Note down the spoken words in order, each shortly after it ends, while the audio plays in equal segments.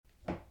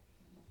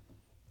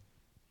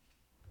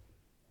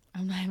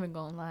not even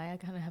gonna lie. I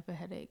kind of have a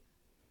headache.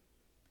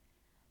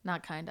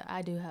 Not kind of.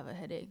 I do have a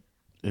headache.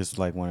 It's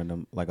like one of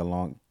them, like a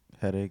long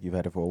headache. You've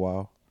had it for a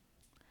while?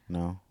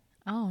 No?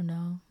 I don't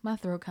know. My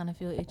throat kind of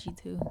feel itchy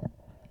too.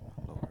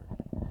 Lord.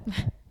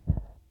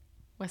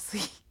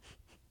 Wesley,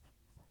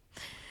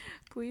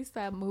 please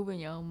stop moving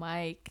your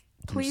mic.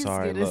 I'm Please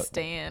sorry, get a look.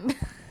 stand.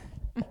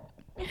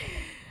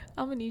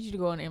 I'm gonna need you to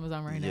go on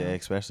Amazon right Yeah, now.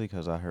 especially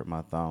because I hurt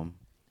my thumb.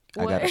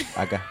 What?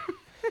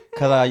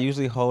 Because I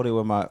usually hold it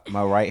with my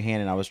right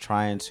hand, and I was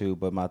trying to,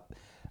 but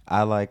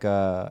I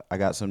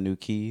got some new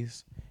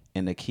keys,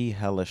 and the key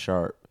hella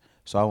sharp.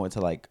 So I went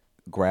to like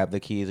grab the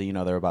keys, and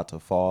they're about to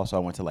fall. So I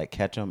went to like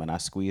catch them, and I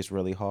squeezed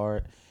really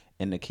hard,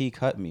 and the key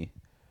cut me.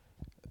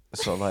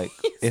 So like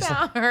You it's like,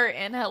 sound hurt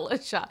and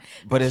hella shot.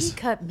 but He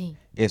cut me.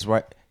 it's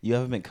right. You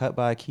ever been cut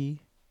by a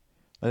key?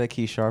 Like that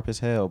key sharp as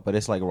hell, but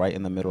it's like right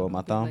in the middle of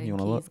my Be thumb. like, You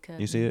wanna keys look? cut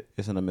You see me. it?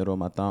 It's in the middle of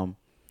my thumb.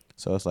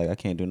 So it's like I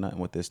can't do nothing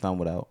with this thumb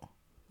without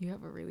You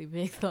have a really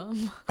big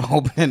thumb.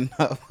 opening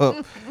up.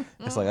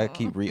 It's like I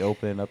keep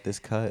reopening up this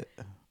cut.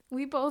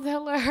 We both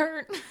hella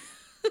hurt.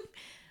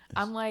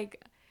 I'm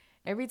like,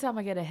 every time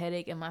I get a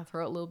headache and my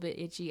throat a little bit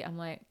itchy, I'm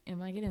like,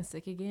 am I getting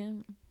sick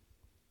again?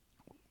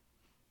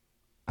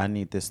 I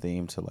need this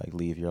theme to like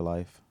leave your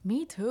life.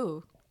 Me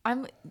too.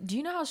 Do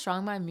you know how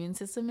strong my immune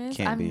system is?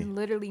 Can't I'm be.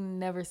 literally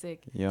never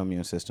sick. Your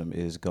immune system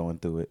is going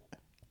through it.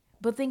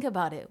 But think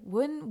about it.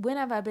 When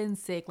have I been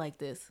sick like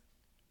this?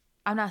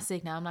 I'm not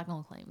sick now. I'm not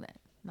gonna claim that.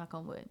 Knock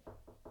on wood.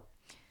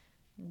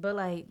 But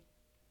like,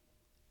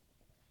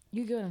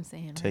 you get what I'm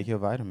saying, right? Take your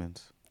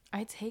vitamins.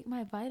 I take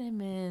my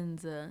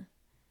vitamins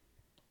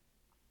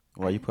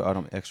Why you put all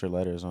them extra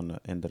letters on the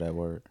end of that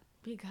word?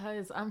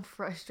 because I'm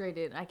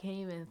frustrated. I can't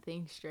even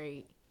think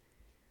straight.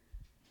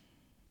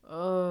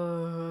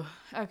 Oh,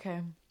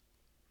 okay.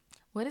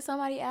 What did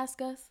somebody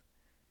ask us?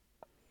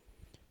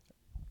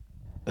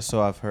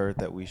 So I've heard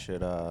that we should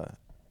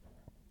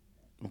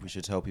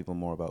tell people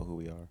more about who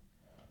we are.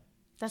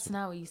 That's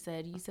not what you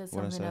said. You said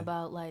What'd I something say?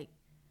 about like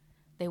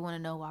they want to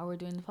know why we're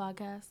doing the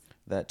podcast.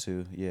 That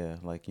too, yeah.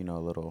 Like a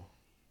little.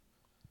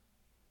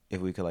 If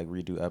we could like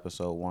redo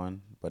episode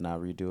 1, but not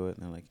redo it,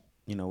 and like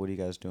what are you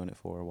guys doing it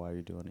for? Why are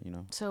you doing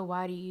it? So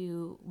why do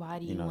you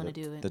want to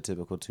do it? The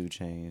typical 2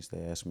 Chainz.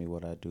 They ask me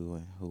what I do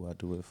and who I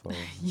do it for.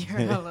 You're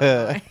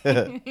hella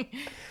annoying.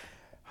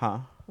 Huh?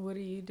 What are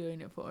you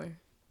doing it for?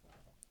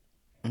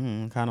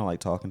 Kind of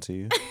like talking to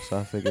you. So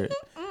I figured,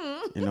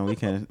 we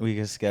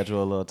can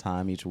schedule a little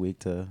time each week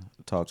to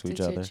talk to each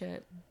other.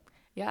 Chit-chat.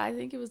 Yeah, I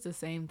think it was the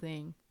same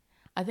thing.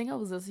 I think I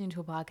was listening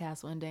to a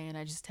podcast one day and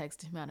I just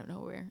texted him out of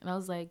nowhere. And I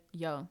was like,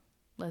 yo,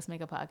 let's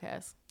make a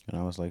podcast. And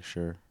I was like,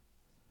 sure.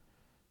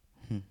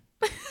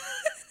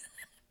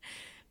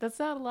 That's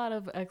not a lot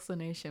of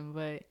explanation,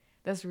 but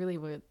that's really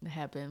what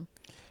happened.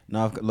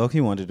 No,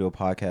 Loki wanted to do a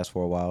podcast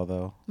for a while,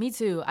 though. Me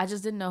too. I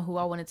just didn't know who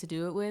I wanted to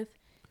do it with.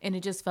 And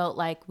it just felt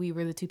like we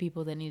were the 2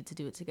 people that needed to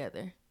do it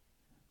together.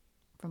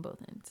 From both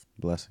ends.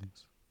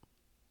 Blessings.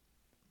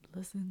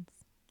 Blessings.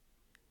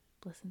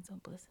 Blessings on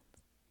blessings.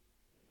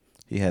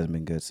 He hasn't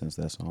been good since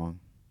that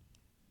song.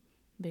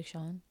 Big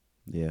Sean.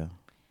 Yeah.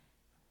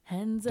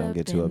 Hands Don't up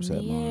get too in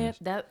upset, the air. Mars.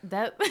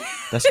 That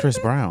That's Chris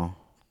Brown.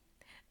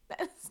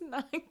 That's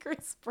not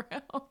Chris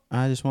Brown.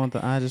 I just want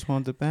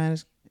the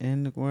baddest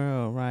in the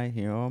world right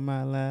here on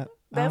my lap.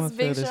 That's I'ma Big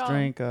fill this Sean.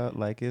 drink up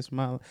like it's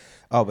my.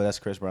 Oh, but that's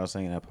Chris Brown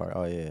singing that part.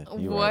 Oh yeah,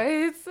 you're What?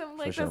 right. I'm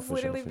like, sure, that's for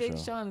literally sure. Big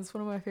Sean. It's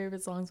one of my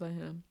favorite songs by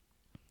him.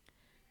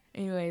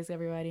 Anyways,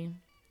 everybody.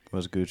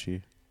 Was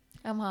Gucci,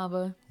 I'm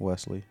Hava.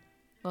 Wesley.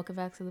 Welcome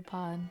back to the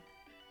pod.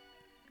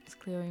 It's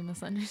clearly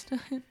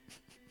misunderstood.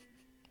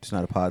 It's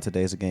not a pod.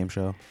 Today's a game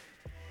show.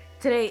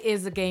 Today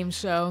is a game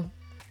show.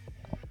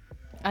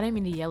 I didn't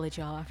mean to yell at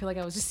y'all. I feel like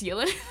I was just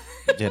yelling.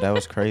 Yeah, that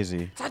was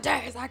crazy.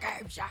 Today is a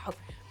game show.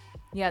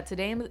 Yeah,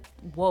 today.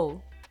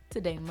 Whoa.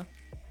 Today.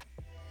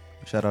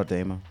 Shout out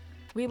Dama.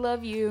 We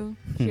love you.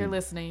 If you're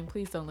listening,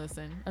 please don't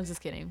listen. I'm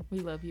just kidding. We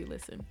love you.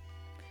 Listen.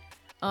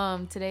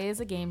 Today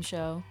is a game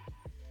show.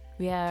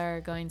 We are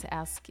going to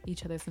ask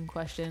each other some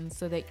questions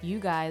so that you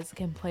guys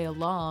can play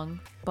along,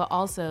 but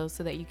also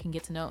so that you can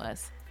get to know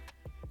us,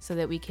 so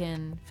that we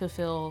can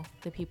fulfill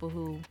the people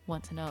who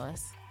want to know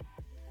us,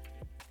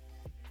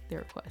 their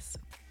requests.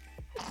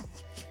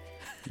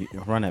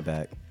 Run that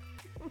back.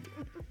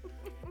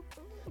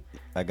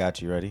 I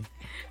got you. Ready?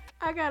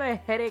 I got a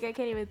headache. I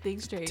can't even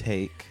think straight.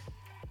 Take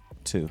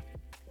 2.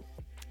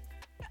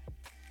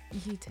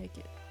 You take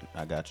it.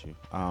 I got you.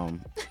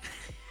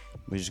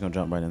 We're just gonna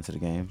jump right into the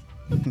game.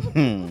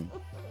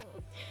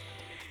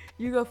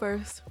 You go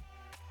first.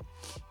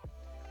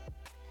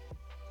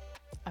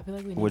 I feel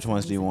like we need Which some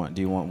ones do you music. want?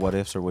 Do you want what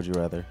ifs or would you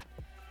rather?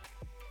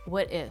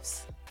 What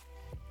ifs?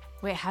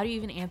 Wait, how do you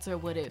even answer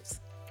what ifs?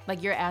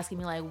 Like, you're asking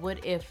me, like,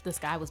 what if the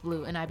sky was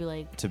blue? And I'd be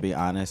like... To be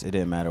honest, it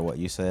didn't matter what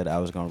you said. I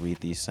was going to read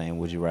these same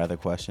would you rather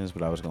questions,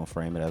 but I was going to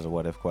frame it as a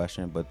what if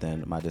question. But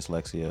then my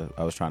dyslexia,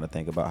 I was trying to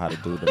think about how to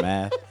do the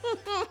math.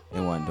 It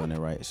wasn't doing it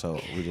right.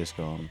 So we're just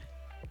going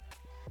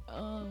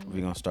we're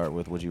going to start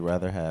with would you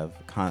rather have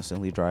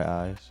constantly dry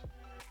eyes?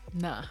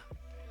 Nah.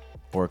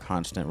 or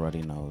constant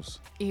runny nose?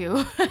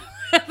 Ew.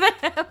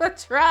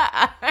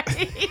 Try.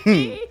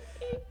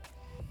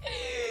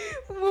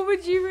 What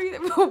would you read?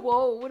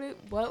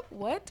 Whoa,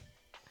 what?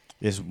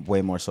 It's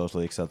way more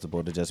socially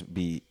acceptable to just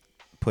be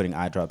putting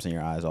eye drops in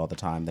your eyes all the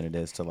time than it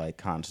is to like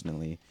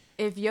constantly.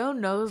 If your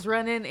nose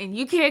running and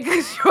you can't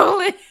control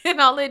it and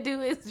all it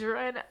do is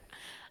run,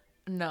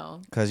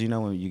 no. Because you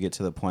know when you get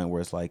to the point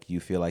where it's like you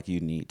feel like you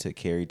need to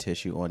carry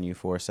tissue on you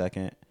for a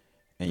second,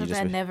 and you But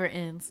just that never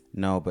ends.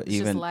 no, but It's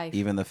just life.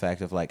 even the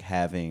fact of like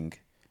having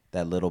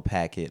that little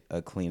packet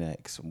of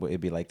Kleenex,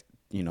 it'd be like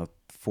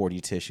 40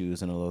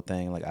 tissues in a little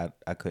thing. Like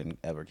I couldn't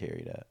ever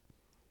carry that.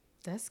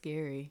 That's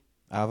scary.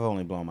 I've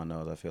only blown my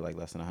nose, I feel like,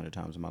 less than 100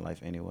 times in my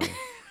life anyway.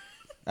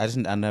 I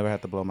never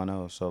have to blow my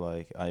nose, so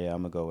like yeah,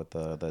 I'm gonna go with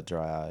the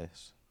dry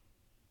eyes.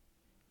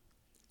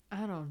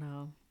 I don't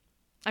know.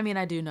 I mean,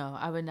 I do know.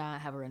 I would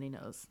not have a runny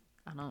nose.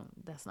 I don't.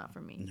 That's not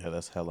for me. Yeah,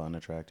 that's hella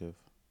unattractive.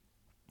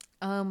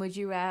 Would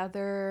you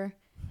rather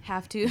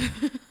have to?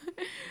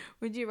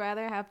 Would you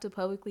rather have to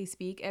publicly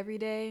speak every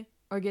day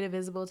or get a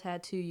visible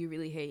tattoo you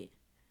really hate?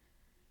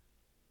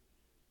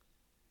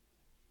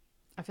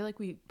 I feel like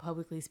we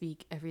publicly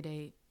speak every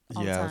day.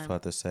 All the time. I was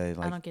about to say,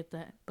 like, I don't get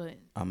that, but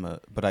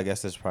but I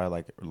guess it's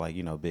probably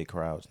like big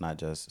crowds, not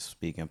just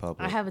speak in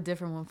public. I have a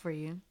different one for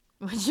you.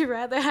 Would you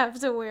rather have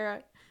to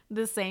wear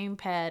the same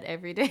pad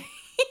every day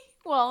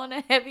while on a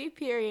heavy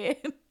period,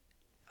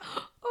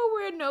 or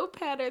wear no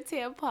pad or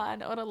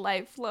tampon on a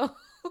light flow?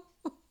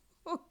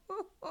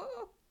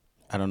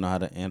 I don't know how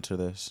to answer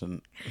this,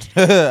 and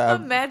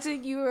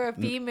Imagine you were a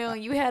female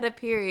and you had a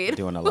period.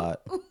 doing a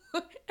lot.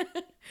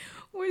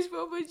 Which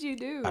one would you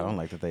do? I don't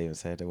like that they even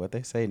said that. What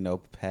they say, no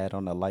pad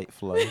on the light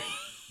flow.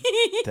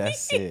 That's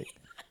sick.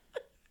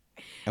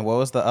 And what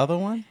was the other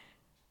one?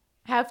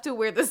 Have to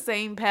wear the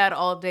same pad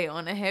all day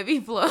on a heavy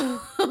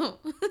flow.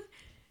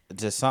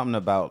 Just something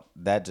about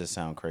that just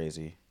sound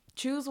crazy.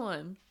 Choose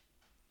one.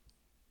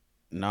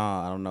 No,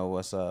 I don't know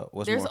what's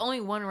There's more?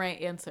 only one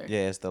right answer.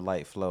 Yeah, it's the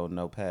light flow,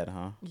 no pad,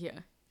 huh? Yeah.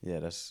 Yeah,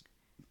 that's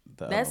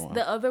That's other one.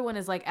 the other one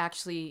is like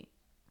actually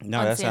No,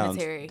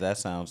 unsanitary. that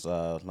sounds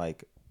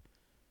like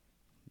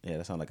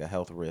that sounds like a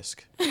health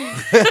risk. Like,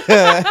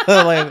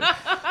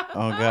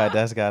 oh God,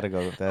 that's gotta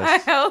go.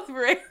 That's a health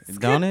risk.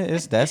 Don't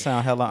it? That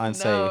sound hella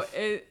unsafe. No,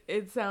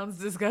 it sounds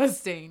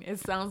disgusting. It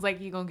sounds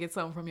like you're gonna get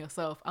something from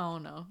yourself. I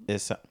don't know.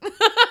 It's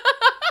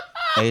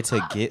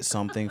to get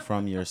something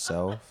from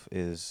yourself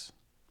is.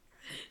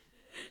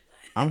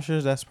 I'm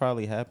sure that's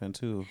probably happened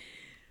too.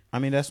 I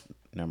mean, that's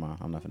never mind.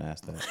 I'm not gonna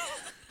ask that.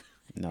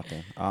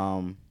 Nothing.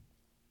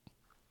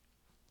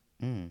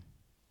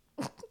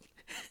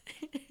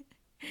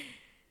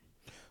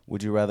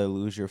 Would you rather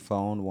lose your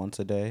phone once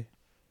a day,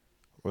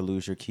 or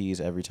lose your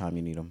keys every time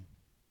you need them?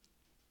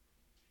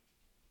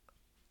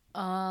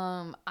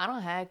 I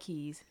don't have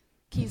keys.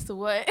 Keys to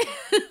what?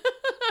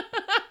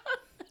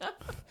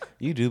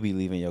 You do be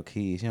leaving your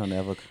keys. You don't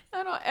ever.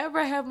 I don't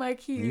ever have my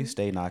keys. You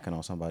stay knocking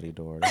on somebody's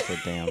door. That's a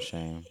damn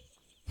shame.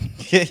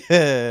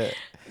 Yeah.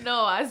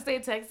 No, I stay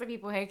texting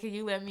people, hey, can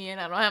you let me in?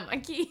 I don't have my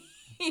keys.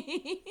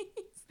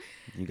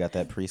 You got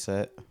that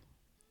preset?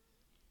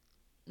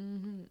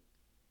 Mm-hmm.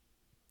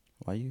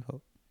 Why you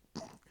hope?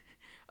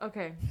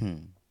 Okay.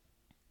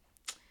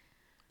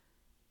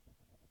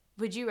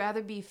 Would you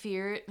rather be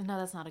feared? No,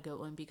 that's not a good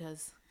one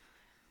because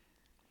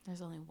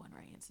there's only one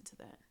right answer to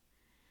that.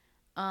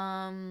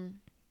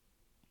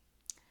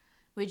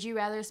 Would you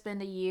rather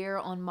spend a year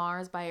on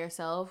Mars by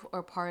yourself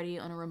or party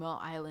on a remote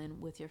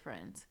island with your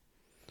friends?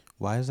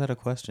 Why is that a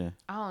question?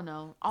 I don't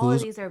know. All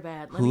of these are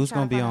bad. Who's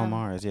going to be on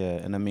Mars?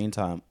 Yeah. In the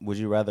meantime, would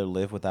you rather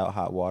live without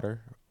hot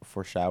water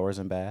for showers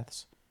and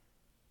baths,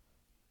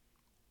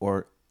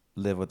 or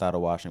live without a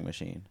washing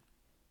machine?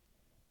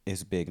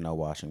 It's big no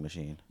washing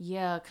machine.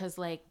 Yeah, because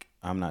like...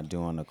 I'm not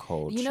doing a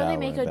cold shower. You know they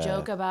make a bath.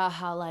 joke about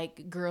how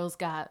like girls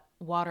got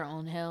water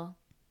on hell.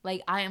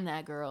 Like I am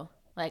that girl.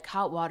 Like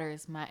hot water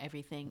is my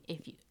everything.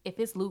 If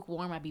it's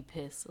lukewarm, I'd be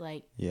pissed.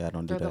 Like yeah, I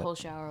don't do throw that. the whole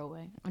shower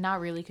away.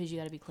 Not really, because you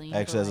got to be clean.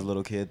 Actually, as a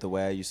little kid, the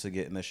way I used to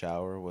get in the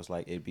shower was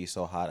like it'd be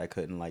so hot I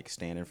couldn't like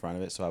stand in front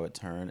of it, so I would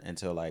turn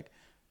until like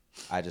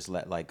I just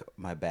let like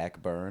my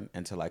back burn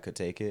until I could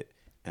take it,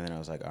 and then I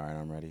was like, all right,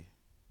 I'm ready.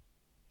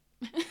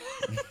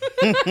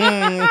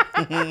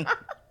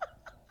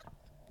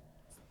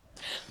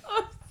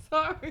 I'm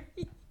sorry.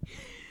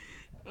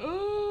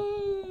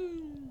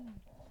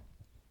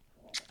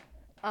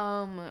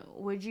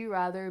 Would you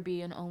rather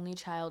be an only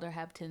child or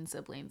have 10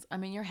 siblings? I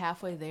mean, you're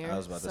halfway there. I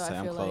was about to say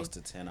I'm close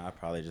to 10. I'll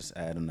probably just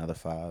add another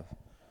 5.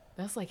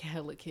 That's like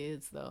hella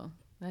kids, though.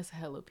 That's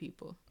hella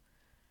people.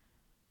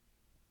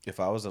 If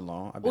I was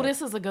alone,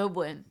 this is a good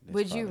one.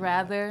 Would you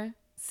rather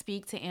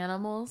speak to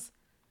animals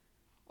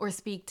or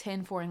speak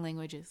 10 foreign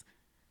languages?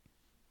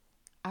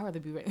 I'd rather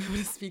be able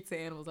to speak to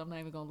animals. I'm not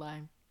even gonna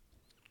lie.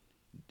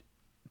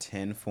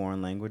 10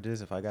 foreign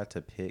languages. If I got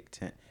to pick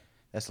 10,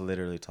 that's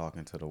literally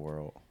talking to the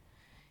world.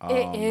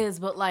 It is,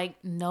 but like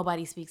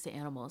nobody speaks to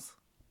animals.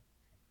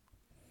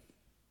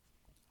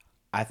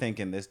 I think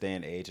in this day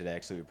and age, it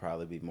actually would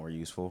probably be more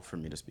useful for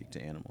me to speak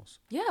to animals.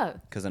 Yeah.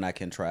 Because then I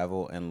can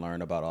travel and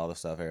learn about all the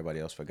stuff everybody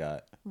else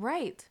forgot.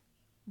 Right.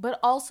 But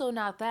also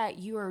not that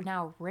you are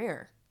now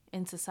rare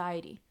in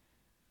society.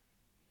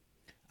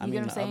 You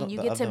get what I'm saying?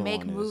 You get to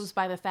make moves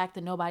by the fact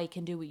that nobody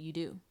can do what you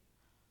do.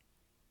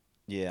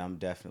 Yeah, I'm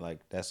definitely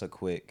like, that's a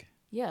quick.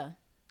 Yeah.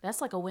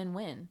 That's like a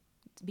win-win.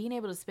 Being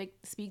able to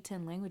speak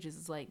 10 languages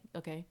is like,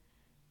 okay,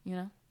 you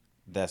know?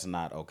 That's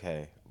not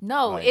okay.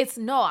 No, like,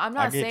 I'm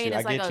not saying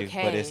it's like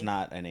okay. But it's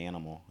not an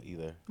animal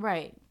either.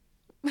 Right.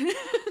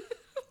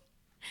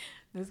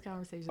 This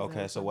conversation.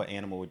 Okay, so what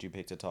animal would you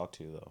pick to talk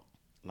to though?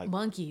 Like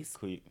monkeys.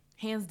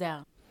 Hands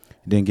down.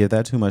 Didn't give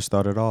that too much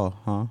thought at all,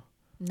 huh?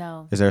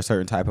 No. Is there a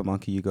certain type of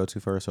monkey you go to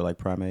first, or like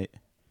primate?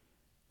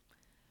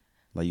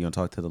 Like you gonna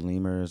talk to the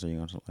lemurs, or you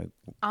gonna like?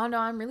 I don't know.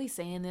 I'm really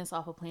saying this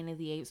off of Planet of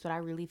the Apes, but I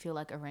really feel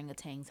like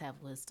orangutans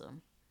have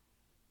wisdom.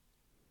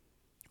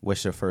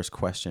 What's your first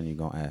question you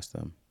gonna ask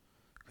them?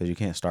 Because you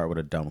can't start with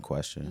a dumb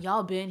question.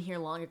 Y'all been here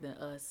longer than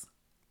us.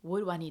 What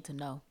do I need to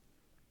know?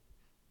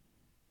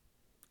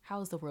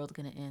 How is the world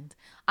gonna end?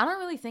 I don't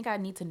really think I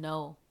need to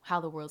know how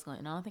the world's gonna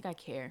end. I don't think I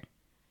care.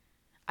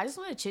 I just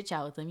want to chit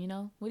chat with them. You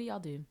know, what do y'all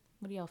do?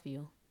 What do y'all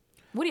feel?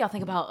 What do y'all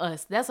think about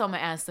us? That's what I'm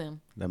gonna ask them.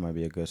 That might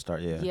be a good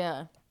start. Yeah.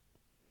 Yeah.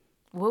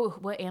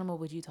 What animal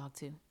would you talk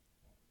to?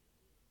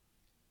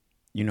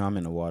 You know, I'm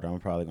in the water. I'm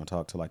probably gonna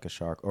talk to like a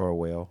shark or a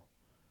whale.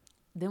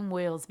 Them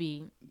whales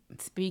be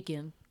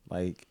speaking.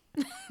 Like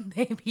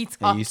they be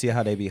talking. And you see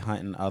how they be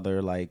hunting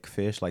other like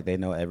fish. Like they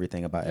know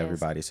everything about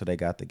everybody, so they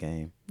got the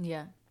game.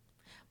 Yeah.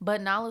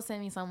 But Nala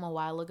sent me something a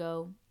while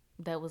ago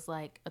that was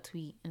like a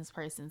tweet, and this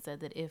person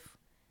said that if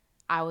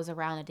I was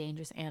around a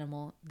dangerous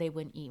animal, they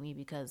wouldn't eat me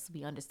because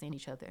we understand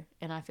each other.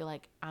 And I feel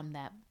like I'm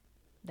that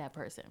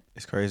person.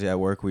 It's crazy.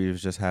 At work, we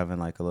was just having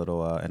like a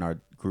little in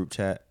our group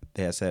chat.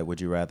 They had said,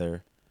 "Would you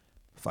rather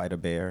fight a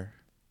bear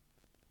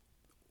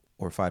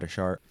or fight a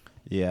shark?"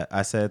 Yeah,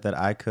 I said that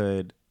I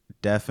could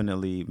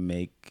definitely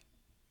make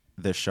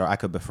the shark. I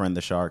could befriend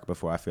the shark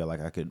before I feel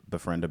like I could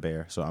befriend a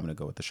bear. So I'm gonna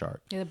go with the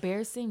shark. Yeah, the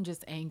bears seem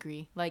just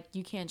angry. Like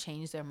you can't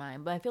change their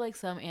mind. But I feel like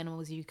some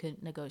animals you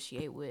could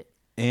negotiate with.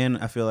 And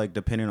I feel like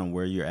depending on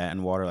where you're at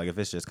in water, like if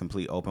it's just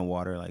complete open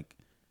water, like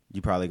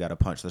you probably got to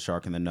punch the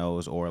shark in the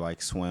nose or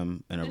like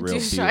swim in a real. Do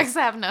sharks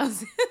have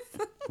noses?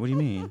 What do you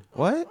mean?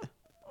 What?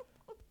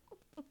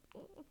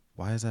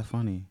 Why is that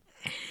funny?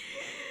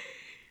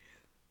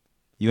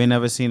 You ain't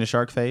never seen a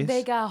shark face?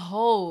 They got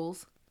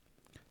holes.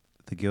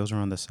 The gills are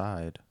on the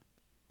side.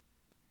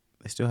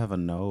 They still have a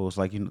nose,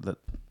 like you know.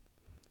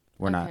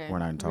 We're not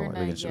talking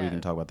about. We can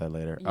talk about that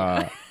later.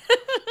 Yeah.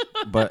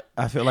 But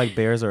I feel like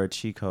bears are a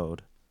cheat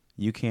code.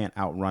 You can't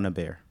outrun a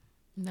bear.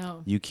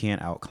 No. You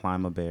can't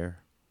outclimb a bear.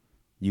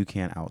 You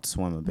can't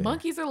outswim a bear.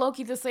 Monkeys are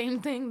low-key the same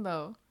thing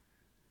though.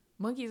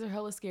 Monkeys are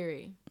hella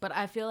scary, but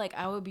I feel like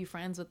I would be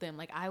friends with them.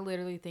 Like I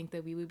literally think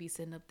that we would be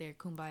sitting up there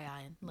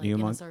kumbaya-ing, like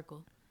in a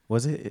circle.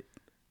 Was it?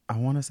 I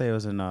want to say it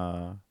was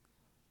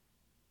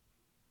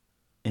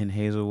in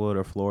Hazelwood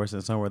or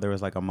Florissant, somewhere there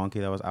was like a monkey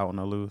that was out on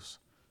the loose.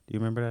 Do you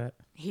remember that?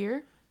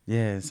 Here?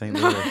 Yeah, in St.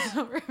 Louis. I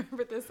don't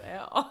remember this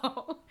at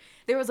all.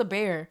 There was a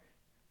bear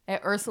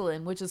at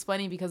Ursuline, which is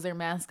funny because their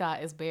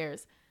mascot is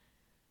bears.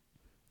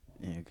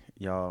 Yeah,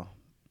 y'all,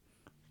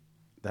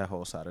 that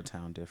whole side of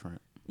town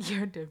different.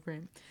 You're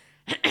different.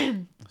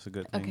 That's a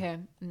good thing. Okay,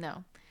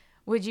 no.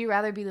 Would you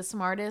rather be the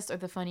smartest or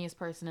the funniest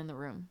person in the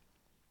room?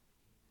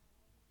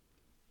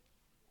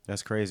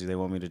 That's crazy. They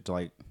want me to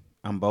like.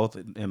 I'm both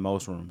in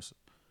most rooms,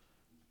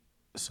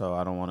 so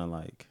I don't want to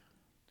like.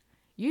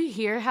 You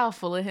hear how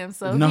full of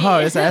himself? No,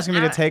 it's asking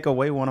me to take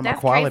away one of my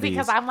qualities. That's crazy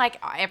because I'm like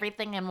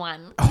everything in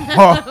one.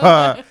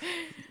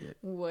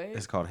 What?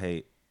 It's called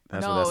hate.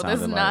 That's what that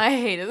that's not like.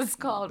 Hate. It's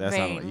called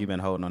vain. Like, you've been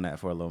holding on that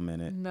for a little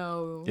minute.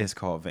 No. It's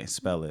called vain.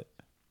 Spell it.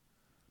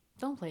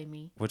 Don't play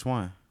me. Which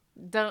one?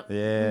 Don't.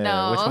 Yeah.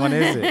 No. Which one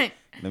is it?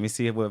 Let me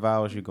see what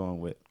vowels you're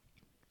going with.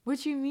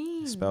 What you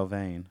mean? Spell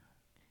vain.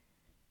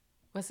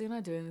 Wesley, I'm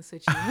not doing this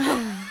with you.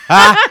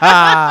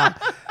 I'm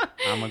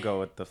going to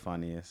go with the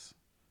funniest.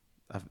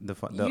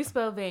 You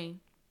spell vain.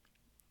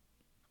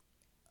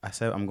 I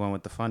said I'm going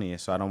with the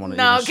funniest, so I don't want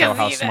to even show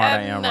how smart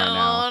I am right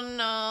now.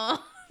 No.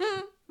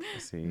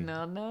 Let's see.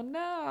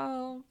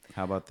 No.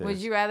 How about this? Would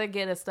you rather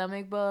get a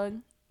stomach bug?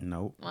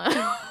 Nope.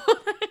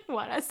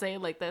 Why'd I say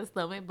it like that?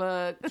 Stomach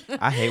bug.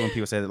 I hate when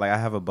people say that. Like, I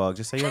have a bug.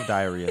 Just say you have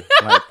diarrhea.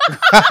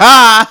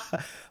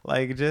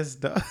 Like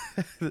just.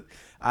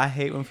 I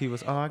hate when people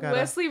say, "Oh, I got."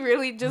 Wesley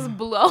really just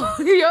blew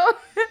your.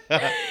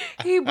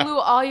 He blew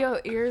all your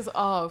ears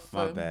off.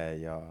 My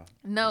bad, y'all.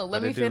 No,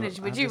 let me finish.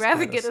 Would you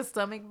rather get a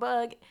stomach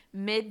bug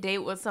mid-date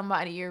with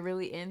somebody you're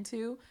really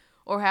into,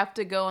 or have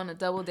to go on a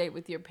double date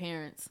with your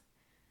parents?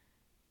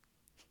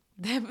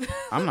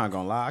 I'm not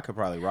gonna lie. I could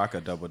probably rock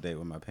a double date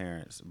with my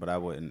parents, but I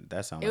wouldn't.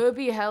 That sounds. It would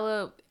be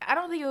hella. I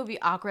don't think it would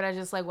be awkward. I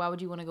just like, why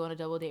would you want to go on a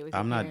double date with?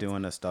 I'm your not parents?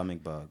 doing a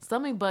stomach bug.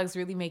 Stomach bugs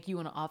really make you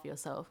want to off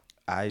yourself.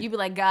 You'd be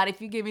like, God, if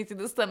you get me through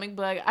the stomach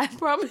bug, I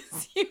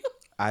promise you.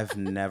 I've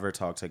never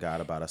talked to God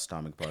about a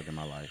stomach bug in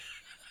my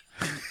life.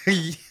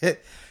 Yeah.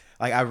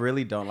 Like, I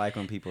really don't like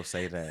when people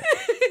say that.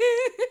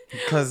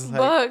 Cause like,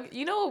 Bug.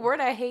 You know a word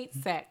I hate?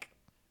 Sack.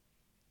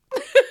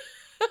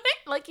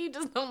 Like you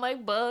just don't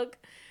like bug.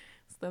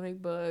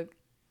 Stomach bug.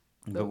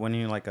 but when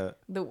you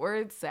The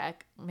word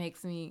sack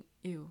makes me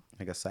ew.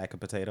 like a sack of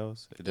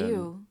potatoes, it doesn't.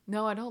 Ew.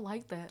 No, I don't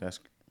like that. That's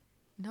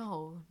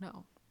No.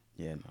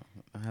 yeah, no.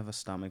 I have a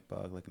stomach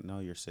bug. Like, no,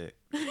 you're sick.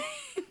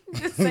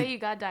 Just say you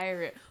got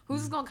diarrhea.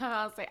 Who's gonna come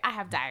out and say I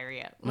have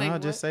diarrhea? Like, No,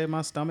 what? just say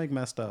my stomach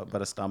messed up.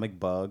 But a stomach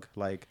bug,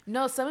 like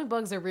No, stomach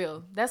bugs are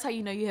real. That's how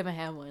you know you haven't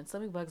had one.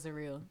 Stomach bugs are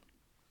real.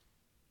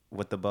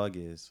 what the bug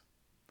is.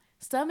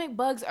 Stomach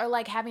bugs are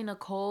like having a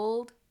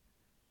cold,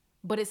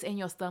 but it's in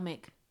your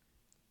stomach.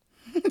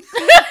 No,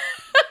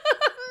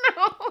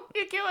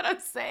 you get what I'm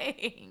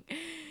saying.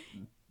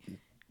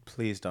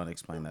 Please don't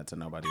explain that to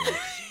nobody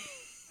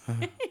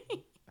else.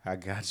 I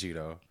got you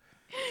though.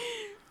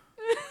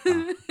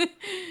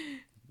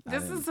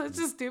 This is such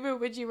a stupid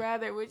would you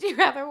rather. Would you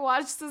rather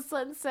watch the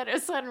sunset or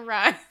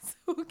sunrise?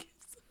 Who gives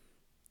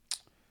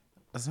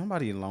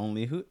Somebody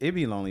lonely. It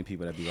be lonely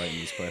people that be writing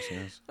these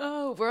questions.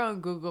 Oh, we're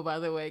on Google, by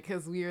the way,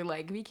 because we are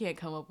like, we can't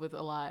come up with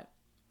a lot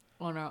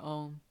on our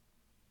own.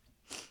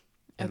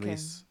 At Okay.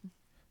 least.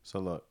 So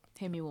look,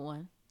 Hit me with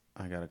one.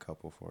 I got a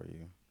couple for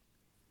you.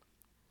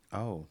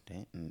 Oh,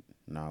 damn.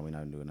 No, we're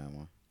not doing that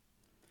one.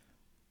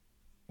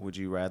 Would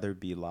you rather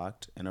be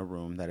locked in a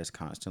room that is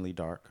constantly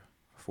dark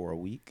for a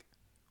week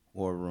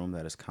or a room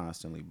that is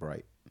constantly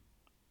bright?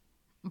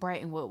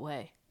 Bright in what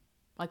way?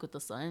 Like with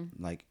the sun?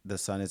 Like the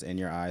sun is in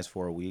your eyes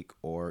for a week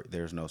or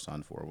there's no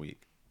sun for a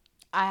week.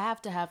 I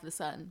have to have the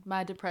sun.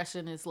 My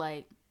depression is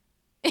like,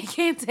 it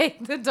can't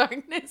take the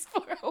darkness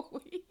for a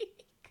week.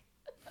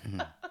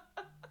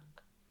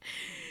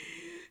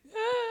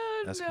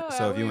 Oh, That's, no,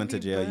 so I if you would went to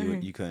be jail,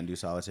 burned. you couldn't do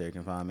solitary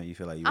confinement. You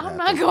feel like you would I'm have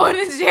not to going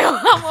to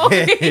jail.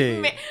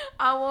 Hey.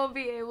 I won't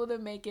be able to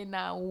make it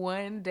not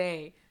one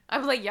day.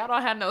 I'm like, y'all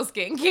don't have no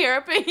skincare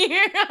up in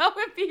here. I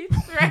would be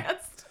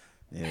stressed.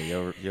 Yeah,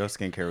 your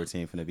skincare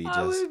routine finna be I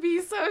just would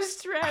be so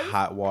stressed.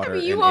 hot water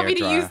you and want air me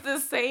to dry. use the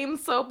same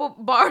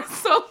bar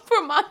soap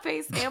for my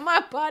face and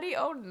my body?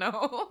 Oh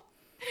no.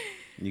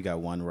 You got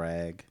one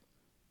rag.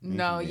 You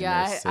No, can be in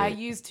yeah, there I sick.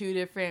 use 2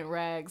 different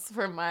rags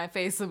for my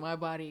face and my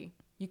body.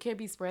 You can't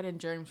be spreading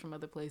germs from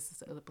other places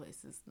to other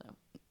places. No.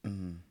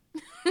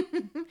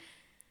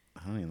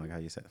 I don't even like how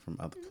you said from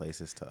other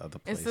places to other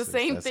places. It's the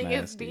same That's thing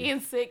as nasty. being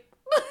sick.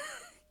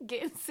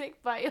 Getting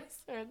sick by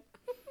yourself.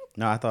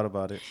 No, I thought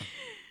about it.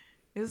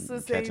 It's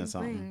the Catching same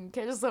something. thing.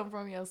 Catching something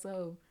from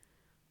yourself.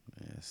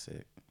 Yeah,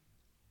 sick.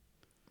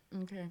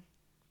 Okay.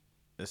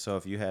 So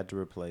if you had to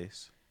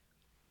replace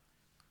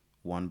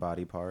one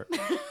body part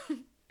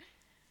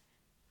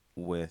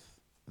with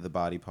the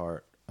body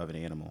part of an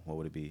animal, what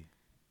would it be?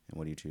 And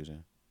what are you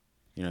choosing?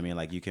 You know what I mean?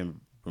 Like you can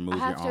remove I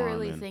your have arm. to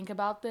really and, think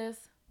about this,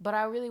 but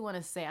I really want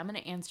to say, I'm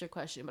going to answer your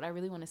question, but I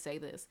really want to say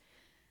this.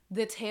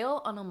 The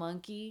tail on a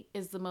monkey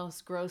is the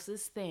most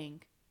grossest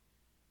thing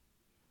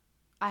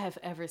I have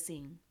ever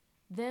seen.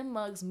 Them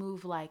mugs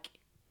move like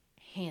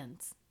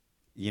hands.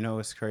 You know,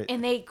 it's crazy.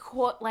 And they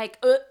caught like,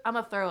 I'm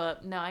going to throw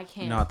up. No, I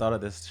can't. No, I thought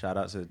of this. Shout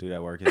out to the dude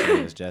at work. His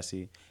name is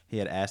Jesse. He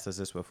had asked us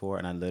this before,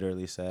 and I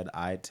literally said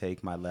I'd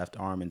take my left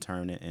arm and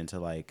turn it into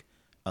like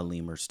a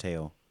lemur's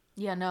tail.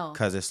 Yeah, no.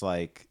 Because it's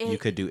like you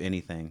could do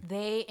anything.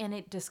 And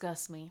it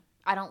disgusts me.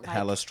 I don't like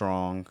Hella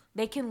strong,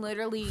 They can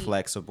literally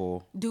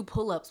flexible. do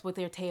pull-ups with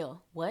their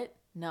tail. What?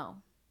 No.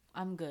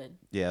 I'm good.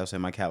 Yeah, I was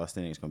saying my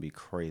calisthenics going to be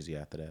crazy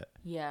after that.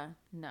 Yeah,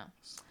 no.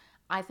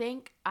 I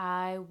think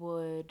I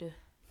would...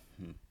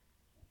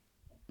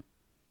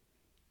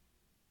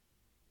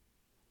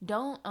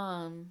 Don't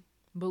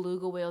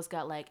beluga whales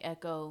got like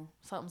echo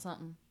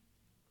something?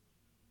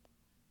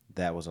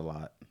 That was a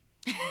lot.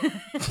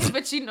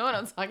 But you know what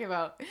I'm talking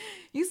about.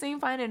 You seen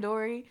Finding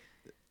Dory?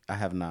 I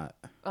have not.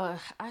 I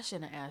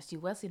shouldn't have asked you.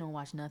 Wesley don't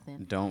watch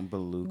nothing. Don't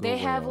beluga They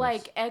whales. have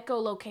like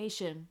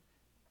echolocation.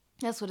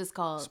 That's what it's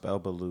called. Spell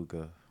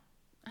beluga.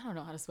 I don't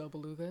know how to spell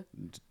beluga.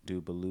 Do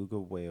beluga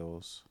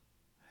whales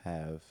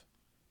have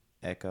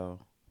echo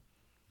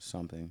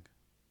something?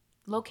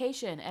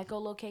 Location,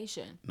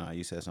 echolocation. No,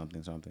 you said something.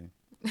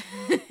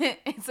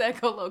 It's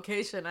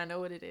echolocation. I know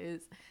what it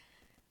is.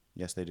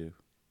 Yes, they do.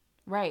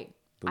 Right.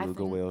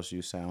 Beluga whales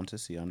use sound to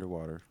see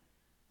underwater.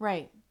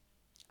 Right.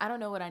 I don't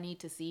know what I need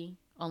to see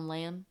on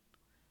land,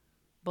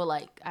 but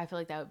like I feel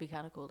like that would be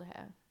kind of cool to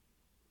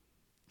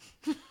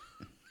have.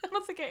 I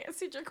don't think I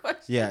answered your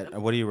question. Yeah,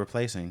 what are you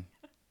replacing?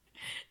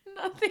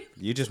 Nothing.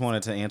 You just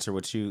wanted to answer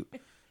what you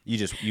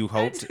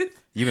hoped.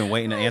 You've been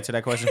waiting to answer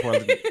that question for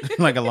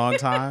like a long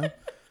time.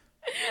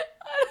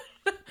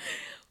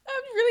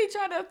 I'm really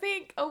trying to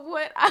think of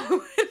what I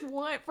would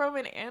want from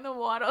an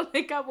animal. I don't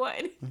think I want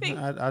anything.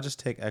 I'll just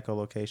take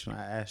echolocation.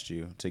 I asked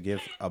you to give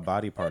a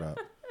body part up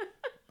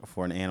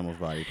for an animal's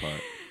body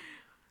part.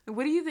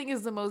 What do you think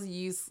is the most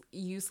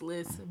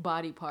useless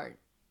body part?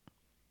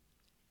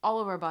 All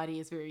of our body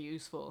is very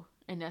useful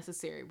and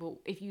necessary, but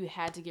if you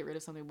had to get rid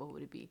of something, what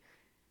would it be?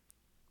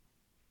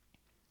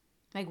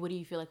 Like, what do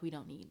you feel like we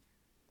don't need?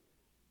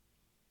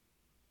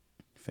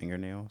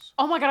 Fingernails.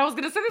 Oh my god, I was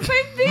gonna say the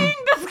same thing.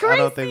 That's crazy. I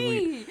don't think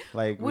we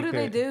like. What do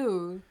they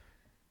do?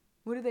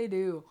 What do they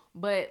do?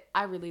 But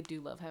I really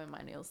do love having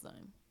my nails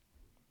done.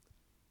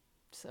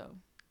 So.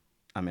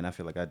 I mean, I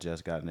feel like I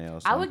just got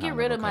nails. So I I'm would get kind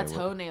rid of okay my with-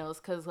 toenails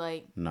because,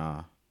 like.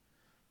 Nah.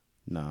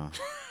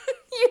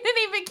 You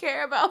didn't even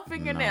care about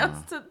fingernails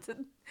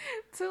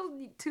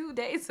till 2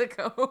 days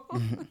ago.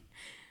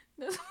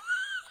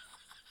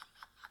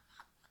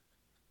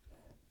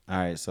 All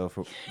right, so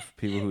for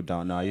people who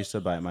don't know, I used to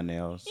bite my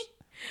nails.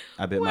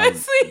 I bit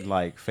Wesley. mine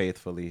like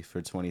faithfully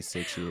for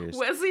 26 years.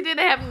 Wesley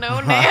didn't have no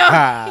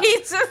nails. He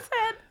just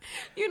had,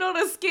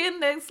 the skin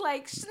that's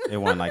like. It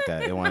wasn't like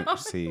that. It wasn't.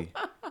 See,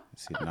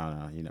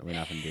 no, we're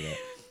not gonna do that.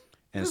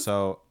 And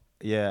so,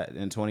 yeah,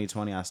 in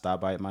 2020, I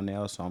stopped biting my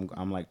nails, so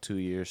I'm like 2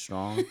 years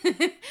strong.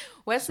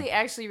 Wesley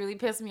actually really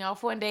pissed me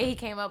off. One day he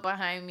came up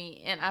behind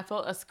me and I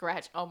felt a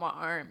scratch on my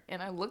arm,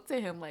 and I looked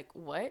at him like,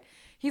 "What?"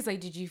 He's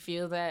like, "Did you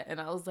feel that?" And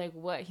I was like,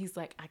 "What?" He's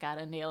like, "I got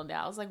a nail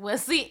now." I was like,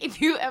 "Wesley,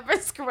 if you ever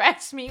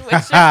scratch me with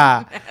your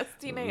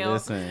nasty nail."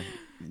 Listen,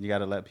 you got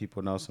to let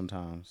people know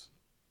sometimes.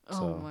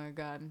 Oh my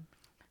god.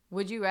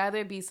 Would you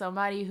rather be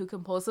somebody who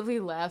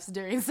compulsively laughs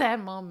during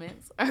sad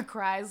moments or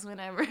cries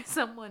whenever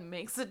someone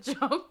makes a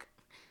joke?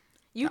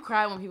 You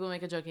cry when people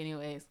make a joke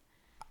anyways.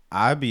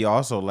 I be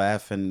also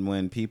laughing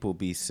when people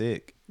be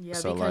sick. Yeah,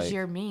 so because like,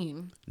 you're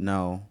mean.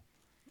 No,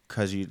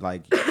 because you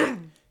like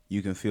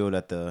you can feel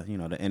that the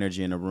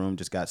energy in the room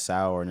just got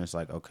sour, and it's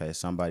like, okay,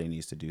 somebody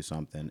needs to do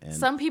something. And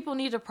some people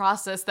need to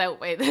process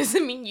that way. That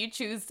doesn't mean you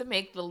choose to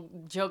make the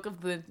joke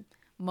of the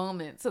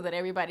moment so that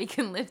everybody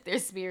can lift their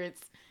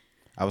spirits.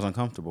 I was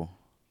uncomfortable.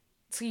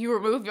 So you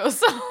remove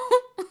yourself.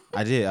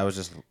 I did. I was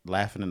just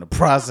laughing in the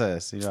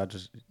process. I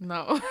just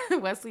no.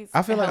 Wesley's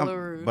I feel like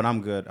rude. But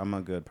I'm good. I'm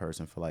a good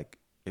person for like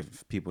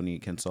if people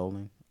need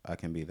consoling, I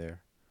can be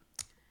there.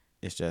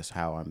 It's just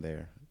how I'm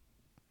there.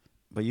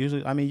 But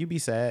usually, I mean, you be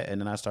sad,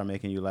 and then I start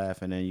making you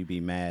laugh, and then you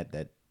be mad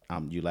that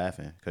you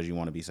laughing because you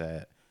want to be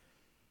sad.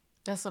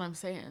 That's what I'm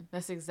saying.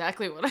 That's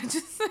exactly what I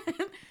just said.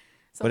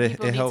 Some but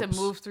people it need helps.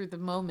 to move through the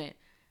moment.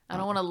 I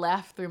don't want to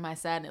laugh through my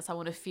sadness. I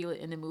want to feel it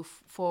and then move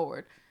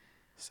forward.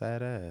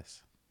 Sad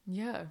ass.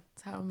 Yeah,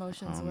 it's how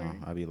emotions I work.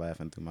 don't know. I be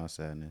laughing through my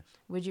sadness.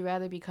 Would you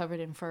rather be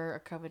covered in fur or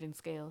covered in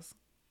scales?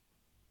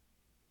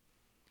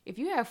 If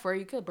you have fur,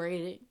 you could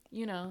braid it.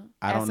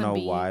 I don't know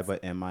why, beads.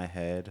 but in my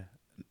head,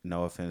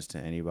 no offense to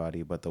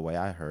anybody, but the way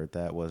I heard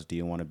that was, do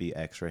you want to be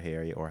extra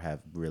hairy or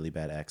have really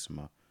bad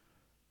eczema?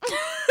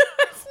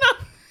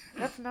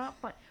 That's not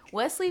fun.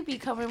 Wesley be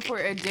coming for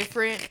a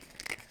different.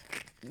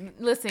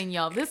 Listen,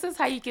 y'all. This is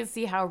how you can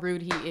see how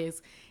rude he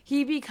is.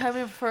 He be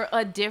coming for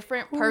a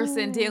different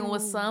person dealing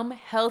with some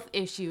health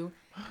issue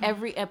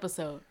every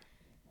episode.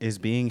 Is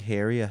being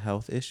hairy a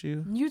health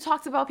issue? You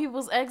talked about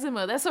people's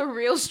eczema. That's a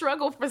real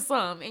struggle for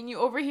some. And you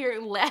over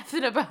here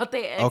laughing about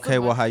their eczema. Okay,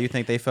 well, how you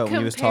think they felt when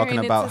you was talking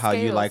about how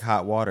you like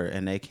hot water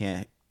and they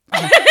can't?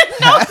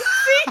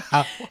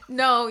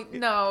 No.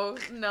 No,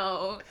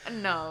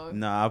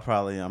 I'm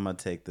gonna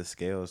take the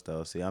scales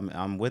though. See,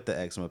 I'm with the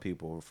eczema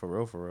people for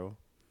real,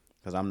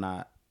 because I'm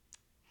not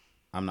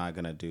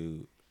gonna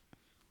do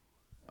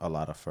a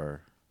lot of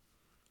fur.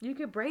 You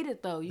could braid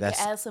it though. You That's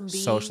could add some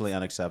beads. Socially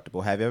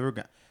unacceptable. Have you ever?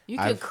 You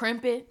could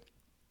crimp it.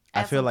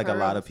 I feel like pearls. a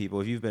lot of people,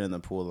 if you've been in the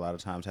pool a lot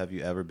of times, have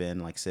you ever been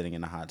like sitting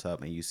in a hot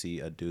tub and you see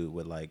a dude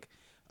with like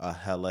a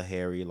hella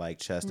hairy like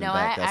chest and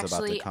back that's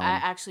about to come? I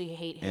actually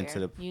hate hair.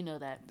 You know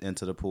that.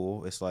 Into the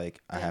pool, it's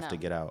like I have to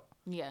get out.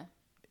 Yeah,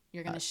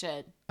 you're gonna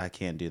shed. I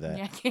can't do that.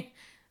 Yeah, I can't.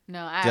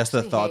 No, I just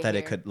the thought that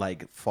hair. it could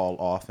like fall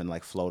off and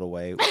like float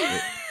away.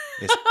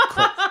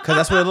 Because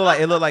that's what it looked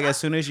like. It looked like as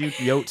soon as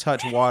you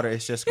touch water,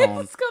 it's just going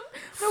the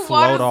float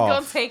water's off,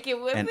 gonna take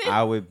it with and it.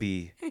 I would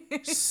be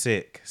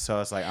sick. So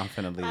it's like I'm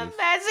finna leave.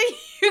 Imagine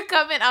you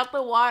coming out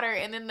the water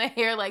and then the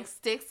hair like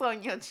sticks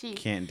on your cheek.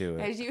 Can't do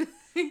it. As you.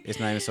 It's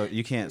not even so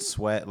you can't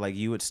sweat like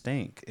you would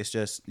stink. It's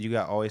just you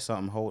got always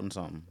something holding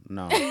something.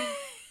 No,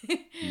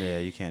 yeah,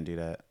 you can't do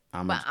that. I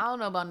don't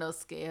know about no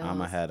scales. I'm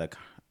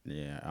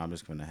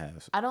just gonna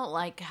have. I don't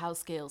like how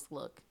scales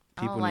look.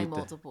 I don't like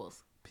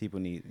multiples. People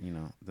need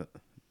the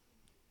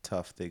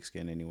tough thick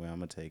skin anyway. I'm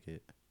gonna take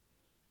it.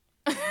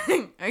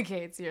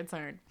 Okay, it's your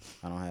turn.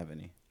 I don't have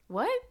any.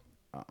 What?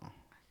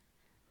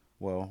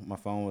 Well, my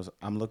phone was.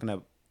 I'm looking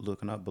up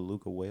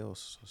beluga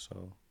whales.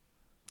 So.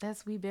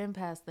 We've been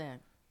past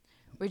that.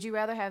 Would you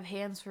rather have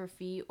hands for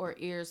feet or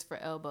ears for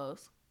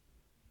elbows?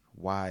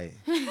 Why?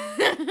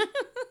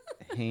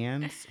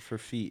 Hands for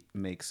feet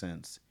makes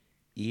sense.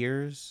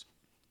 Ears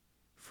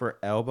for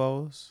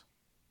elbows?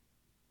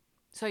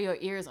 So your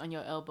ears on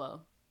your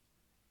elbow?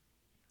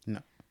 No.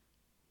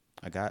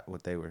 I got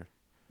what they were.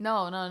 No.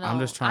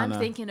 I'm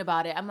thinking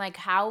about it. I'm like,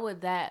 how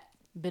would that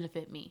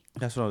benefit me?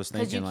 That's what I was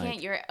thinking.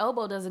 Because your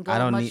elbow doesn't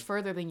go much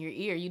further than your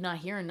ear. You're not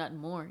hearing nothing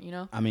more,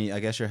 I mean, I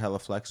guess you're hella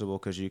flexible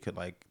because you could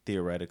like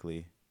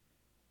theoretically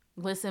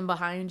listen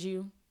behind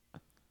you.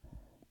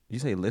 You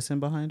say listen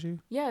behind you?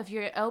 Yeah, if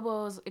your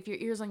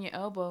ear's on your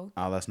elbow.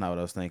 Oh, that's not what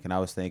I was thinking. I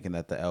was thinking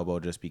that the elbow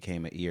just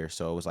became an ear,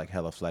 so it was like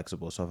hella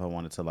flexible. So if I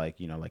wanted to like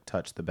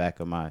touch the back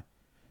of my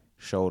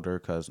shoulder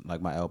because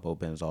like my elbow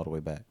bends all the way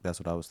back. That's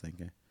what I was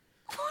thinking.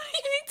 What do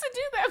you need to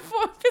do that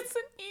for if it's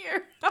an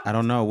ear? I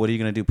don't know. What are you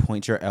gonna do?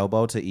 Point your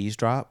elbow to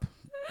eavesdrop?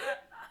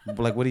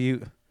 Like, what do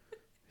you?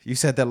 You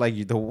said that like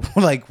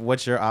like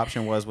what your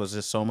option was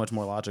just so much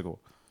more logical.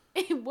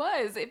 It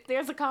was. If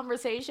there's a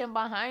conversation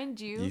behind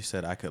you. You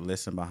said I could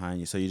listen behind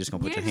you, so you're just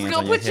gonna put You're your just hands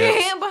on gonna your put your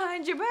hips. hand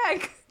behind your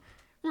back.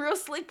 Real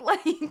slick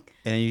like. And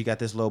then you got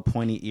this little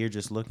pointy ear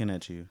just looking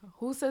at you.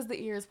 Who says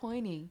the ear is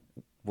pointing?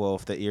 Well,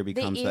 if the ear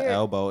becomes the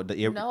elbow, the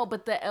ear. No,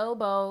 but the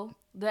elbow.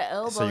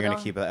 So you're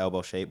gonna keep the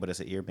elbow shape, but it's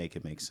an ear make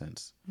it make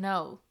sense.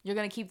 No, you're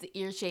gonna keep the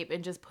ear shape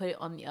and just put it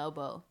on the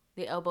elbow.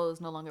 The elbow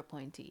is no longer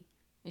pointy.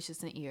 It's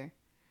just an ear.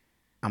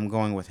 I'm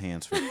going with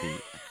hands for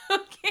feet.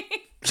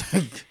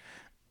 Okay.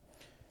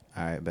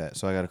 All right, bet.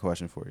 So I got a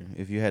question for you.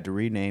 If you had to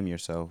rename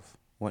yourself,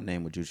 what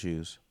name would you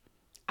choose?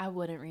 I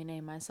wouldn't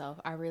rename myself.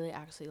 I really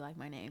actually like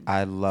my name.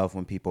 I love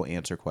when people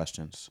answer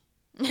questions.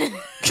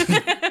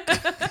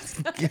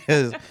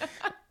 Because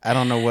I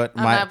don't know what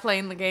I'm not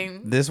playing the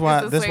game. This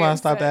why I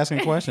stopped asking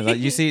questions. Like,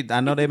 you see,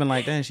 I know they've been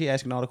like, "Dang, she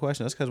asking all the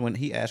questions." That's because when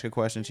he asked a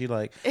question, she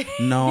like,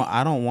 "No,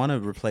 I don't want to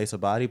replace a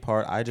body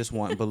part. I just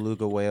want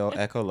beluga whale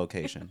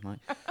echolocation." Like,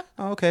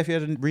 oh, okay, if you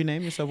had to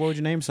rename yourself, what would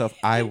you name yourself?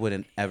 I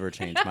wouldn't ever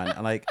change my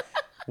like.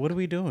 What are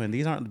we doing?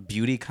 These aren't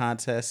beauty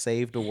contests,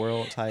 save the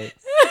world type.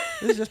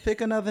 Let's just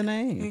pick another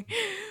name.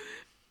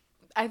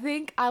 I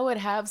think I would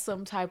have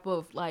some type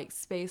of like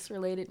space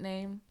related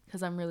name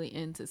because I'm really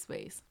into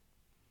space.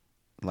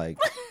 Like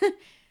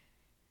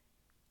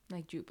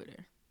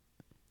Jupiter.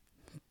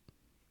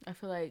 I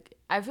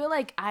feel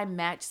like I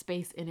match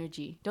space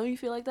energy. Don't you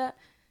feel like that?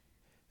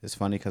 It's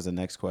funny because the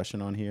next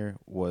question on here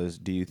was,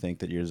 do you think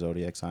that your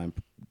zodiac sign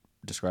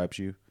describes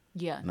you?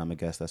 Yeah. And I'm gonna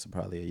guess that's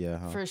probably a yeah,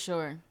 huh? For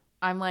sure.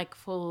 I'm like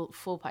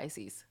full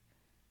Pisces.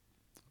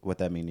 What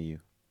that mean to you?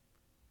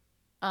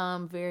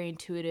 Very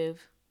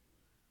intuitive.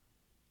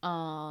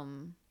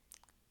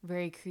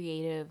 Very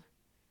creative.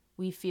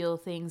 We feel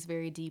things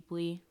very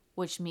deeply,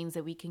 which means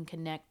that we can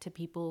connect to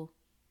people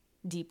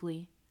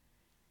deeply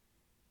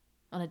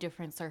on a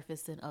different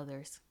surface than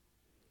others.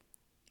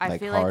 I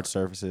feel hard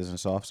surfaces and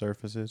soft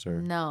surfaces,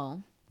 or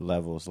no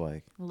levels?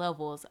 Like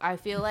levels. I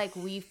feel like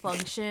we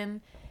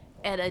function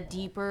at a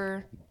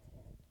deeper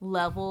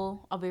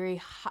level, a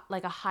very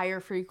like a higher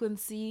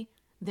frequency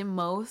than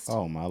most.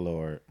 Oh my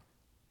Lord.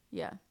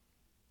 Yeah.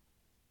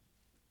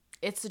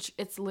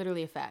 It's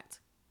literally a fact.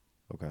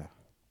 Okay.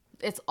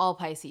 It's all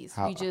Pisces.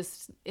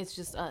 It's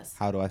just us.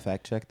 How do I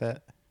fact check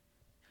that?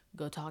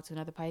 Go talk to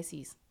another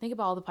Pisces. Think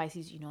about all the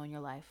Pisces you know in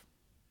your life.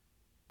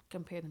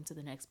 Compare them to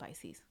the next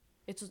Pisces.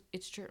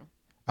 It's true.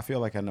 I feel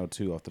like I know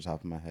two off the top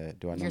of my head.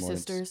 Do I know your more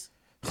sisters?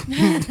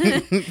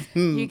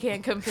 You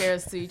can't compare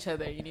us to each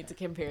other. You need to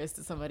compare us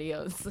to somebody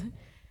else.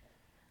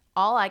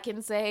 All I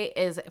can say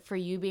is for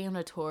you being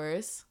a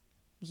Taurus,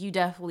 you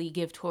definitely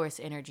give Taurus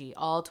energy.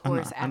 All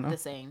Taurus act the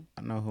same.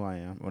 I know who I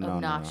am. Well,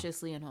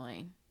 obnoxiously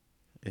annoying.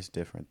 It's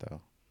different though.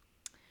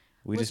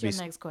 What's your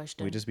next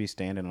question? We just be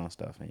standing on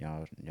stuff and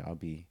y'all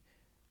be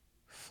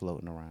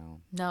floating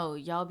around. No,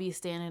 y'all be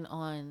standing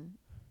on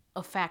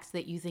a fact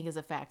that you think is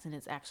a fact and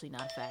it's actually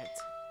not a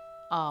fact.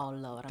 Oh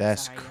Lord,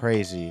 That's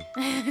crazy.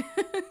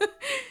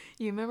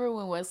 You remember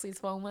when Wesley's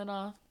phone went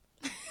off?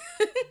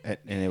 And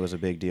it was a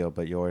big deal,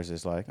 but yours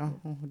is like,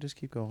 oh, just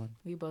keep going.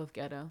 We both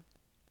ghetto.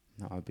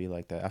 No, I'd be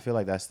like that. I feel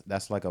like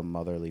that's like a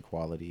motherly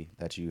quality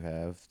that you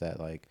have that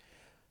like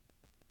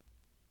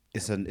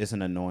it's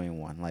an annoying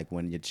one. Like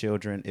when your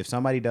children, if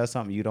somebody does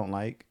something you don't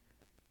like,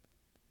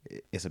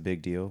 it's a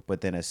big deal.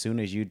 But then as soon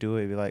as you do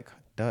it, you're like,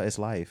 duh, it's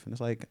life. And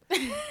it's like,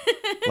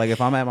 like if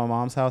I'm at my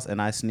mom's house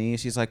and I sneeze,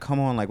 she's like, come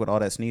on, like with all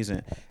that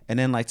sneezing. And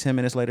then like 10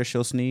 minutes later,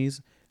 she'll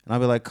sneeze. And I'll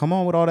be like, come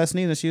on with all that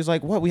sneezing. She's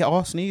like, what? We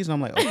all sneeze? And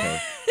I'm like, okay,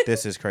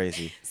 this is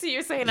crazy. So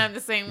you're saying I'm the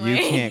same way. You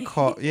can't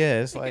call.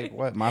 Yeah, it's like,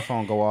 what? My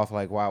phone go off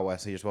like, wow,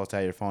 Wesley, you're supposed to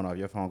have your phone off.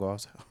 Your phone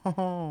goes,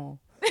 oh.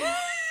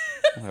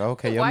 Like,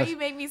 okay. Why you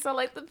make me sound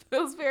like the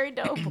Pillsbury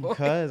Doughboy?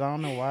 Because I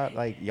don't know why.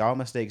 Like, y'all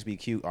mistakes be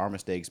cute. Our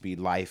mistakes be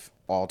life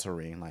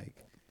altering. Like,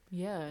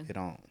 yeah. It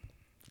don't.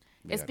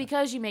 It's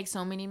because you make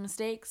so many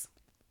mistakes.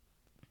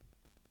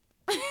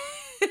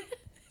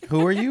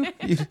 Who are you?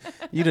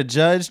 You the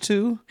judge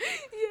too?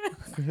 Yeah.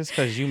 It's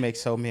because you make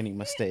so many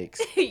mistakes.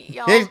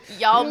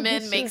 y'all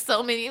men make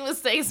so many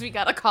mistakes. We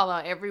gotta call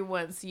out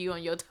everyone. See you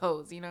on your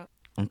toes. You know.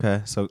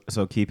 Okay, so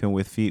keeping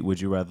with feet, would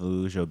you rather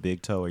lose your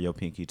big toe or your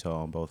pinky toe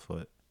on both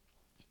foot?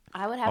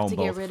 I would have to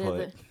get rid of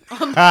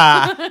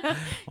the.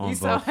 You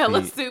sound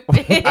hella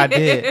stupid. I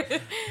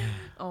did.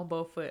 On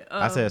both foot.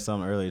 I said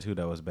something earlier too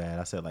that was bad.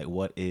 I said like,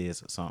 what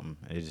is something?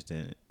 It just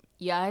didn't.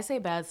 Yeah, I say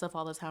bad stuff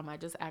all the time. I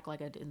just act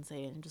like I didn't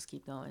say it and just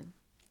keep going.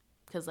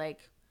 Because,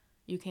 like,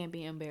 you can't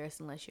be embarrassed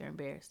unless you're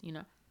embarrassed, you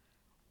know?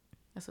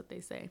 That's what they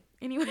say.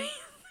 Anyway.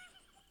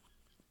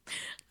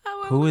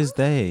 Who is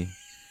they?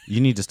 You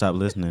need to stop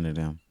listening to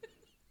them.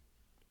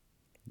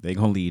 They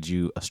gonna lead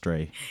you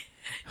astray.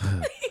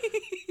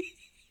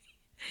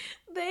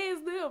 They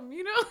is them,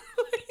 you know?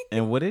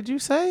 And what did you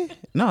say?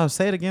 No,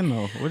 say it again,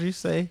 though. What did you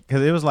say?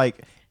 Because it was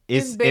like,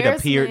 it appeared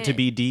to Embarrassment.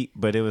 be deep,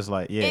 but it was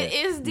like, yeah, It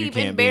is you deep.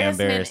 can't be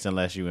Embarrassment. embarrassed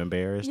unless you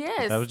embarrassed. Is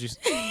that Yes. what you?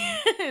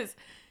 Yes.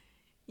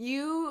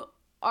 You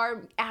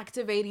are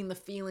activating the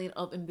feeling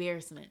of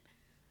embarrassment.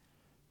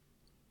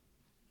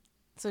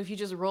 So if you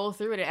just roll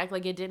through it and act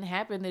like it didn't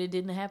happen, then it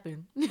didn't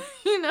happen.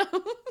 You know?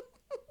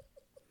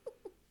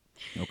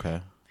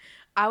 Okay.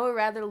 I would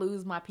rather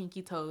lose my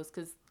pinky toes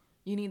because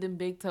you need them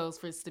big toes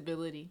for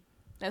stability.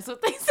 That's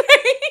what they say.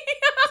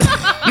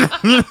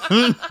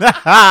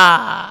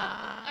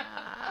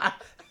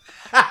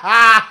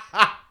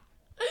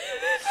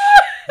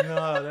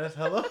 No, that's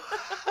hello.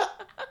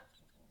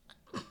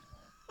 No,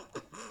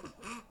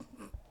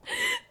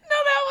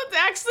 that one's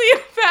actually a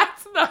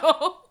fact,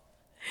 though.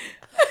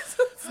 That's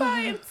what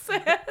science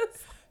says.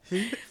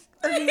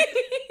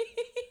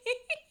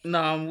 No,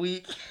 I'm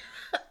weak.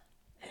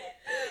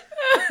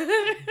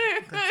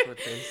 That's what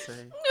they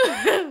say.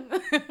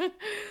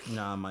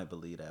 No, I might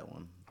believe that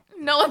one.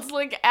 No, it's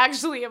like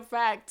actually a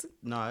fact.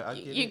 No, I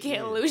get You it.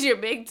 can't yeah. lose your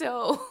big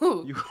toe.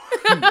 You,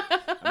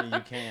 I mean, you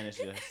can. It's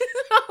just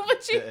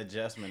But the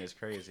adjustment is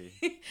crazy.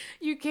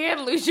 you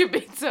can lose your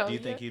big toe. Do you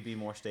think you'd be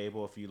more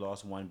stable if you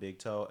lost one big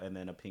toe and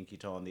then a pinky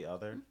toe on the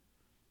other?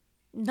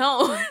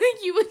 No, I think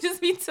you would just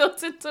be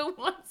tilted to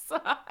one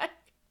side.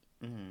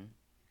 Mm-hmm.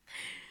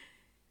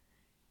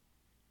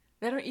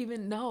 I don't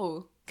even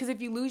know. Because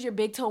if you lose your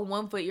big toe on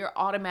one foot, you're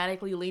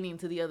automatically leaning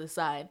to the other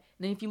side. And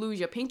then if you lose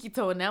your pinky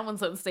toe and that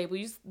one's unstable,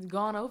 you've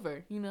gone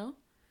over, you know?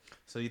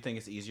 So you think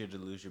it's easier to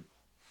lose your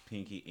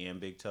pinky and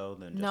big toe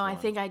than just No, one? I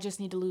think I just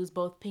need to lose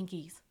both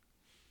pinkies.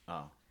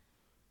 Oh,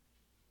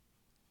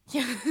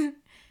 Yeah.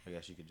 I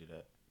guess you could do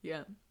that.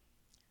 Yeah.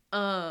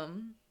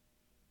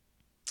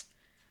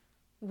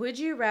 Would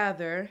you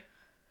rather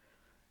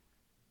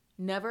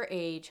never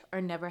age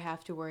or never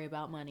have to worry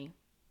about money?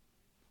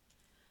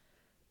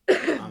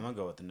 I'm gonna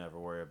go with the never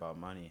worry about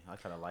money. I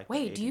kind of like.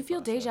 Wait, do you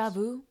feel deja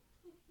vu?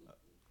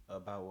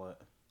 About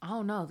what? I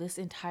don't know. This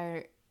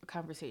entire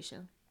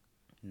conversation.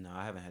 No,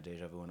 I haven't had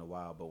deja vu in a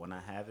while, but when I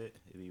have it,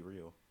 it'd be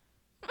real.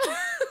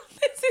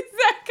 This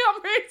exact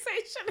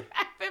conversation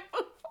happened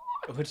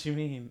before. What you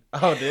mean?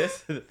 Oh,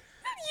 this?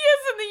 Yes,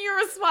 and then your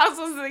response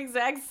was the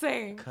exact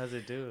same. Cause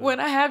it do. When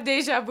I have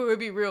deja vu, it'd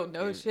be real.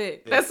 No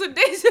shit. it- That's what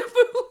deja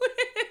vu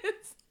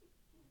is.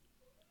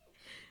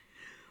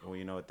 Well,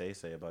 you know what they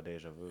say about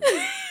deja vu.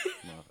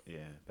 No, yeah,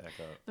 back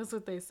up. That's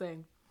what they say.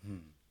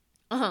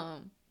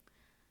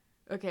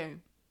 Okay.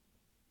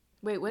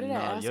 Wait, what did I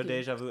ask your you?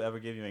 deja vu ever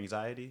give you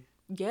anxiety?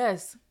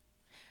 Yes.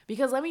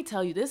 Because let me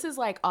tell you, this is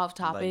like off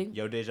topic. Like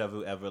your deja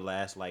vu ever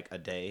last like a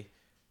day?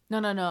 No.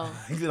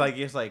 Like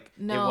it's like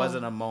No. it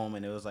wasn't a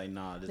moment. It was like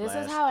This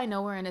is how I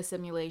know we're in a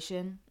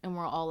simulation and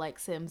we're all like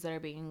Sims that are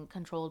being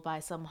controlled by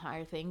some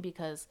higher thing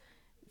because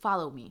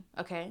follow me,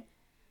 okay?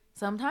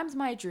 Sometimes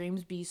my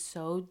dreams be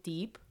so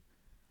deep.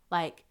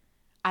 Like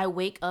I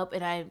wake up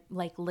and I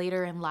like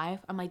later in life,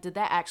 I'm like, did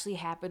that actually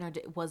happen or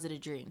was it a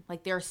dream?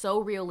 Like they're so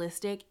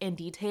realistic and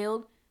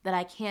detailed that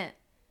I can't.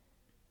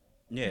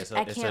 Yeah, so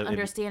I can't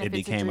understand it if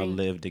it's a became a dream.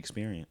 lived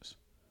experience.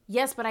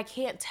 Yes, but I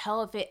can't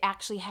tell if it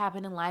actually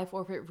happened in life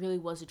or if it really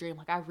was a dream.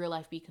 Like I real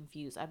life be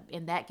confused,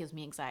 and that gives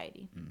me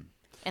anxiety.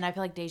 And I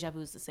feel like deja vu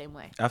is the same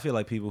way. I feel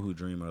like people who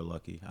dream are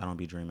lucky. I don't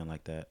be dreaming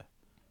like that.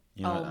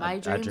 You know, My I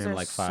dreams dream are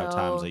like 5 so-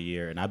 times a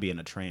year, and I be in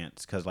a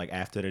trance because like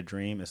after the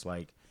dream, it's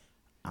like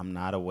I'm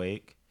not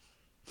awake,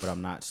 but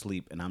I'm not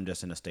asleep, and I'm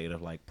just in a state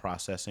of like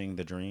processing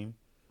the dream.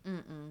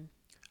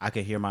 I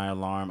could hear my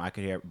alarm,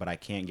 but I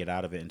can't get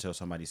out of it until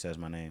somebody says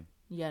my name.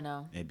 Yeah,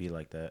 no. It'd be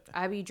like that.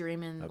 I be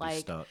dreaming I'd be like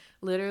stuck.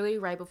 literally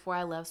right before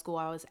I left school,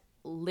 I was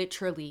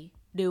literally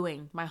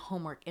doing my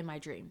homework in my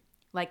dream.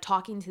 Like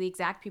talking to the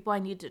exact people I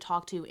needed to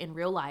talk to in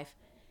real life,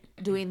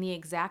 doing the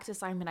exact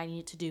assignment I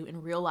needed to do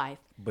in real life.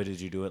 But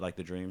did you do it like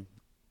the dream?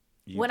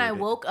 When I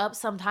woke up,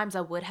 sometimes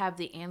I would have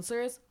the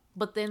answers,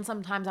 but then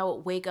sometimes I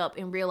would wake up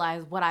and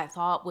realize what I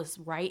thought was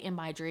right in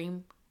my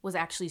dream was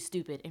actually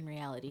stupid in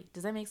reality.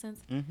 Does that make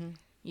sense? Mm-hmm.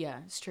 Yeah,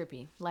 it's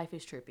trippy. Life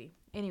is trippy.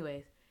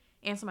 Anyways,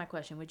 answer my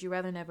question. Would you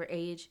rather never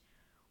age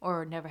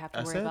or never have to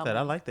I worry said about that. money?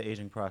 I like the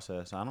aging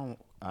process. I don't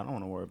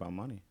want to worry about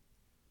money.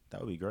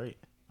 That would be great.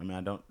 I mean,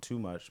 I don't too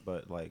much,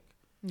 but like,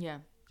 Yeah.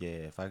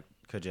 if I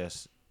could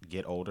just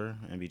get older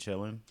and be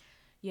chilling.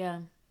 Yeah.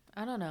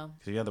 I don't know.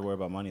 Because if you have to worry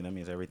about money, that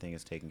means everything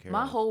is taken care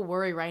My of. whole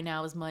worry right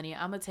now is money.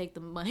 I'm going to take the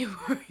money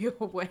worry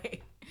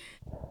away.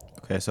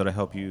 Okay, so to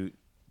help you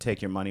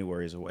take your money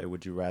worries away,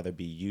 would you rather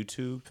be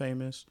YouTube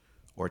famous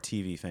or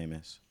TV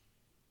famous?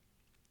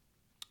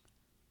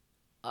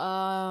 That's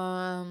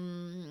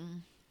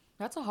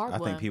a hard I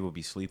one. think people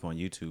be sleep on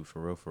YouTube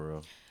for real, for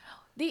real.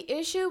 The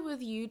issue with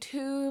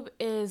YouTube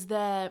is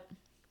that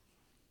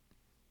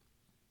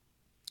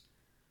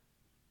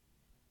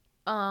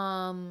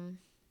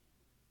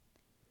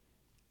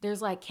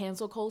there's like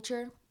cancel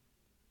culture,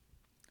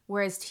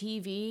 whereas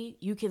TV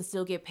you can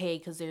still get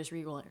paid because there's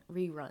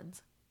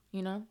reruns,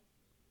 you know.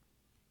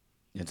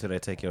 Until they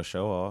take your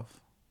show off.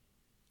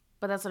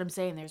 But that's what I'm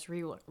saying. There's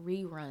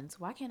reruns.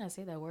 Why can't I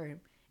say that word?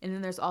 And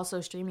then there's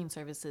also streaming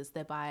services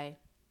that buy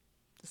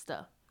the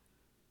stuff.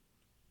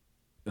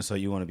 So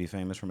you want to be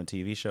famous from a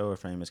TV show or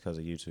famous because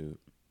of YouTube?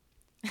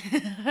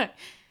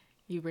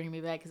 You bring me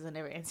back because I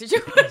never answered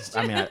your question.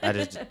 I mean,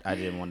 I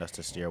didn't want us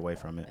to steer away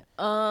from it.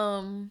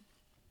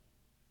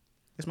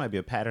 This might be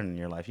a pattern in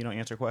your life. You don't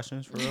answer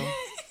questions for real.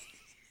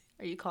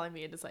 Are you calling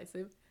me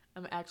indecisive?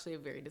 I'm actually a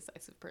very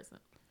decisive person.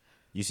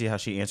 You see how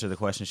she answered the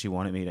question she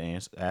wanted me to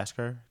ask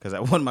her? Because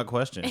that wasn't my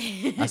question.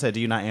 I said, do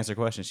you not answer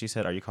questions? She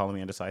said, are you calling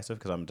me indecisive?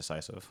 Because I'm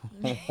decisive.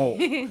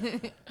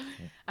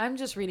 I'm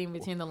just reading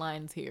between the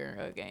lines here.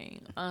 Okay.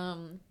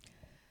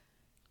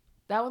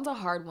 That one's a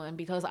hard one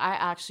because I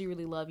actually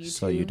really love you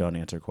So too. you don't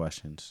answer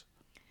questions.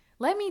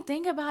 Let me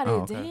think about it.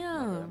 Okay.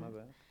 Damn. My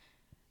bad.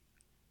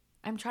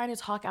 I'm trying to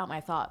talk out my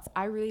thoughts.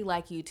 I really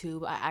like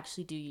YouTube. I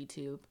actually do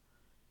YouTube.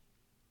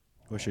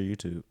 What's your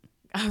YouTube?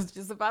 I was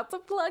just about to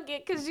plug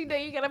it because you know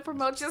you gotta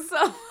promote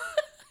yourself.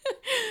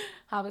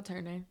 Hava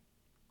Turner.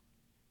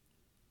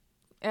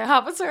 And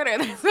Hava Turner,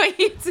 that's my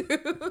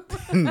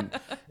YouTube.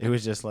 It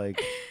was just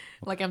like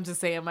I'm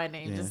just saying my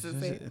name just to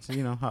say it. it's,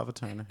 Hava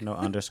Turner. No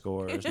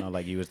underscores. No,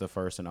 like you was the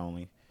first and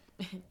only.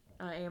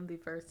 I am the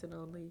first and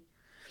only.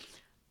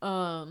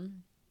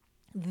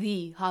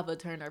 The Hava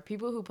Turner.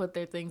 People who put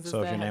their things as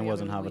So if that your name have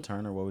wasn't every Hava week.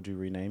 Turner, what would you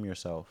rename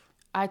yourself?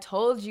 I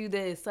told you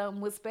this.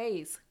 Something with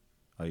space.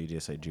 Oh, you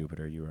did say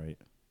Jupiter. You right.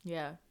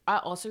 Yeah. I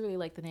also really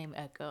like the name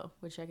Echo,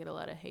 which I get a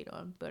lot of hate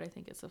on, but I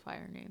think it's a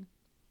fire name.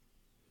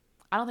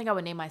 I don't think I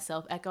would name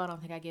myself Echo. I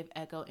don't think I give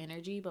Echo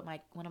energy, but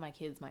one of my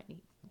kids might need.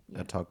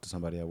 I talked to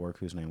somebody at work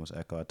whose name was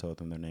Echo. I told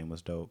them their name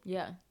was dope.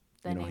 Yeah.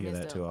 You don't name hear is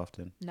that dope. too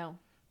often. No.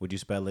 Would you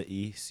spell it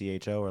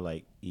ECHO or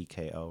like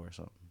EKO or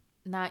something?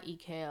 Not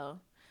EKO.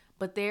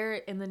 But there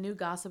in the new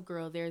Gossip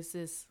Girl, there's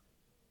this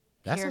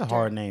That's character. a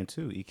hard name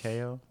too.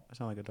 EKO. That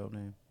sounds like a dope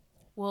name.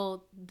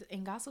 Well,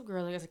 in Gossip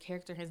Girl, there's a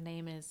character. His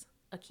name is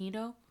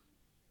Aquino.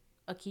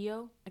 This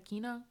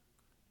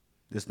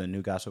is the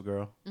new Gossip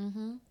Girl.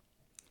 Mm-hmm.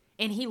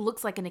 And he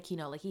looks like an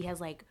Aquino. Like he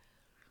has like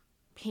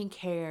pink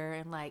hair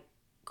and like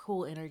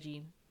cool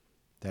energy.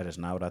 That is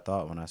not what I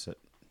thought when I said.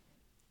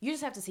 You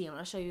just have to see him.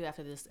 I'll show you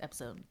after this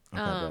episode.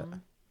 Okay, bet.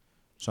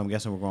 So I'm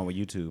guessing we're going with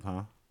YouTube,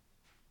 huh?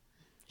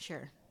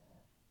 Sure.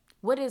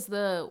 What is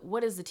the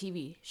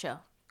TV show?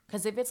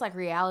 Because if it's like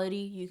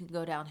reality, you can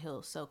go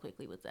downhill so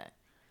quickly with that.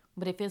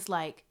 But if it's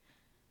like,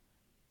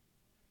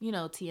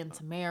 T and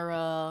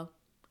Tamara,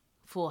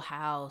 Full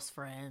House,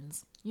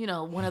 Friends,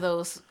 one of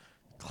those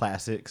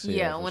Classics.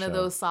 Yeah, for one sure. of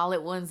those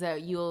solid ones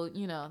that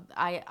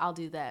I'll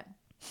do that.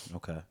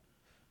 Okay.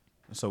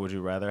 So would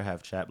you rather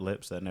have chapped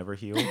lips that never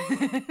heal,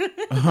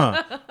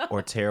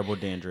 or terrible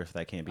dandruff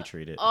that can't be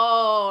treated?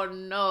 Oh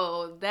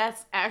no,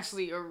 that's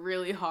actually a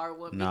really hard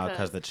one. No,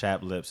 because the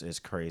chapped lips is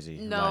crazy.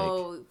 No,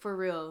 like, for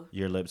real.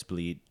 Your lips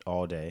bleed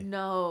all day.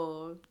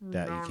 No,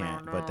 that you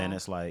can't. No. But then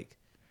it's like.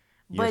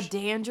 But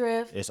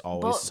dandruff. It's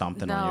always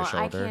something on your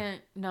shoulder.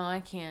 I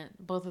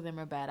can't. Both of them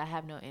are bad. I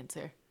have no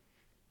answer.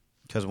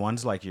 Because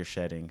one's like you're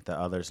shedding, the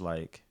other's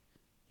like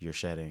you're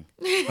shedding.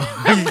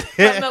 From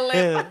the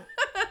lip.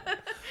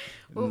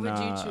 What would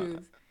you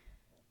choose?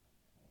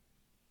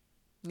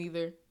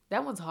 Neither.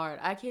 That one's hard.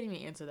 I can't even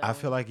answer that. I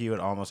feel like you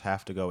would almost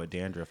have to go with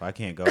dandruff. I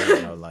can't go,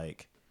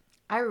 like.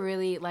 I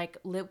really like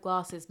lip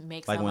glosses.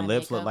 Makes like when my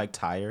lips makeup. look like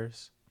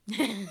tires.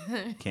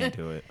 Can't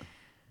do it.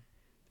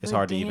 It's With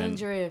hard to even.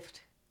 Dandruff.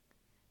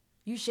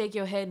 You shake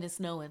your head and it's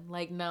snowing.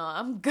 Like, no,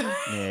 I'm good.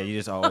 Yeah, you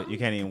just always you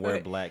can't even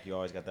wear black. You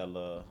always got that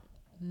little.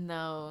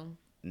 No.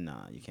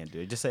 Nah, you can't do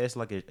it. Just say it's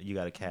like you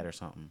got a cat or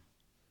something.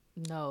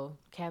 No,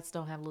 cats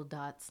don't have little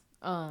dots.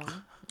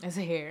 As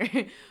a hair.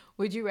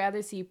 Would you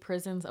rather see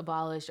prisons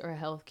abolished or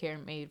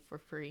healthcare made for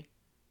free?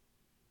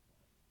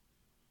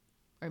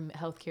 Or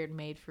healthcare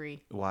made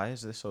free? Why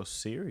is this so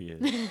serious?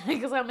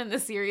 Because I'm in the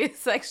serious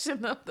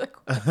section of the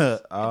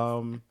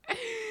question.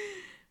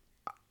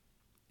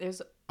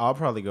 I'll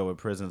probably go with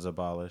prisons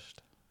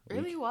abolished.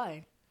 Really?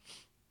 Why?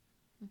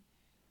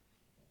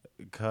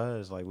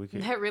 Because like we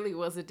could. That really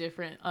was a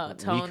different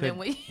tone than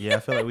we. Yeah, I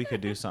feel like we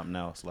could do something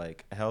else.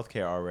 Like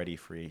healthcare already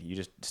free. You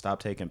just stop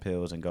taking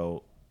pills and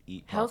go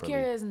eat properly.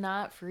 Healthcare is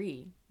not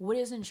free. What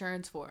is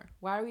insurance for?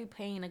 Why are we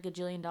paying $1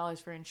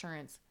 gajillion for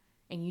insurance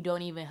and you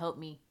don't even help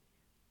me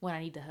when I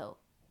need the help?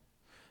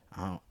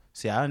 I don't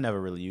see. I never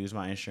really used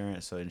my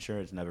insurance, so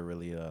insurance never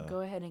really.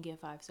 Go ahead and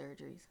get 5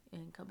 surgeries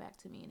and come back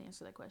to me and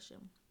answer that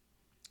question.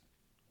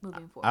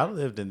 Moving forward. I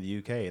lived in the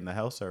UK and the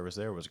health service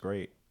there was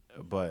great,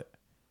 but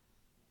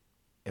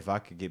if I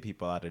could get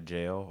people out of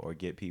jail or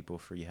get people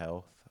free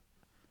health,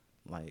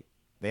 like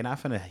they're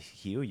not gonna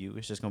heal you.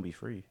 It's just gonna be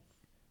free.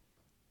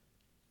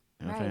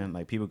 You know what I'm saying?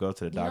 Like people go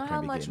to the doctor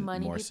and be getting more sick. You know how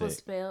much money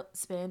people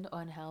spend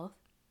on health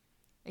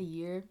a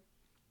year?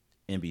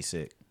 And be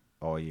sick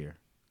all year.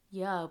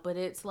 Yeah, but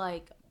it's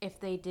like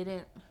if they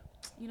didn't,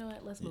 you know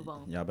what? Let's move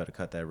on. Y'all better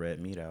cut that red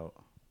meat out.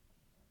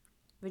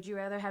 Would you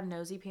rather have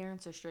nosy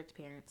parents or strict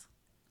parents?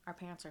 Our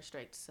parents are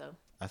strict, so.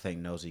 I think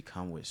nosy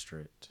come with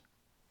strict.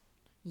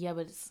 Yeah,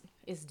 but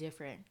it's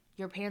different.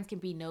 Your parents can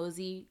be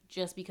nosy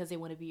just because they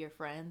want to be your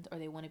friend or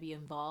they want to be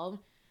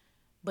involved.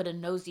 But a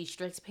nosy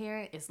strict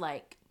parent is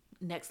like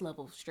next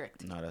level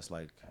strict. No, that's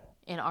like.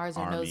 And ours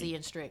are Army. nosy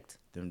and strict.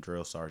 Them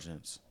drill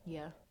sergeants.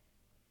 Yeah.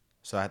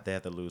 So they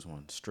have to lose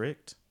one.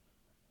 Strict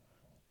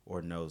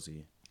or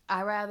nosy?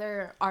 I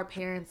rather our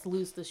parents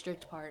lose the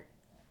strict part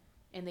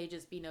and they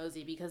just be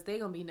nosy because they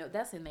gonna be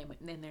that's in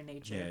their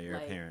nature. Yeah, you're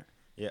like, a parent.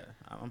 Yeah,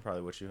 I'm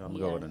probably with you. I'm gonna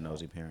Yeah. go with a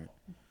nosy parent.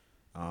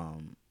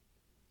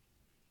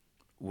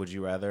 Would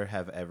you rather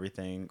have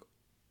everything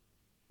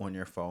on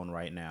your phone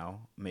right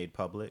now made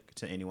public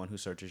to anyone who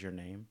searches your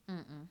name,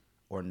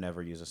 or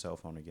never use a cell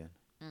phone again?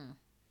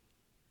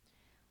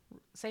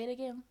 Say it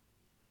again.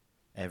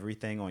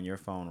 Everything on your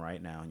phone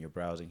right now, your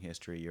browsing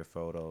history, your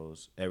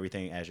photos,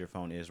 everything as your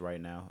phone is right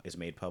now is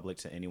made public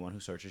to anyone who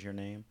searches your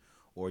name,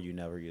 or you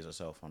never use a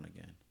cell phone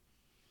again.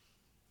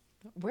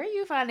 Where are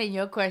you finding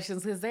your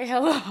questions? Because they're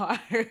hella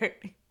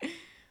hard.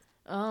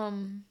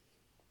 um,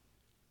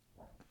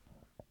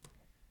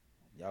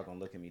 Y'all gonna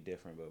look at me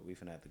different, but we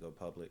finna have to go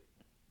public.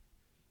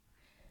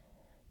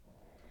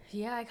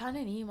 yeah, I kind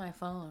of need my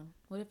phone.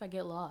 What if I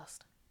get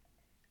lost?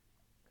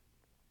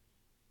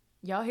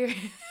 Y'all here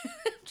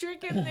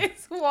drinking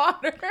this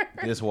water?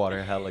 This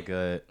water hella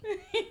good.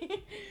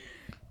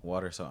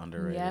 Water so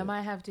underrated. Yeah, it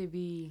might have to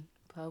be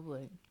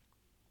public.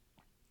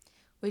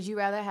 Would you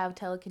rather have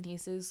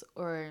telekinesis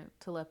or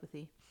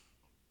telepathy?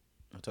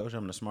 I told you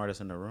I'm the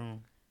smartest in the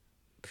room.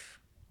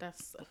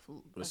 That's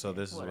okay, So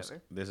this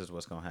is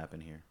what's gonna happen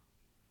here.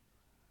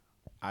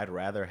 I'd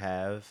rather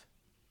have.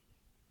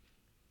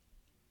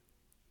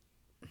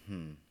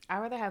 I'd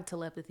rather have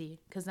telepathy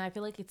because I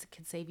feel like it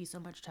could save you so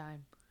much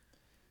time.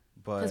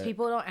 But Because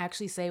people don't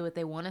actually say what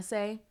they want to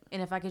say,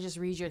 and if I could just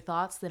read your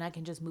thoughts, then I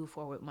can just move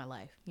forward with my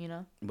life. You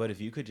know. But if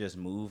you could just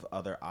move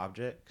other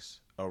objects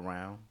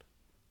around.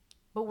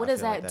 But what I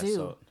does feel like that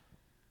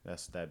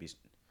that's do? that'd be.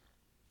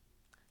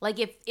 Like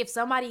if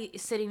somebody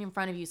sitting in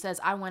front of you says,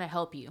 "I want to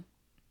help you,"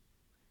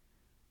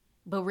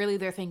 but really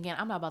they're thinking,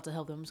 "I'm not about to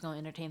help them. I'm just going to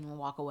entertain them and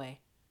walk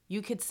away."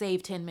 You could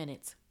save 10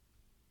 minutes,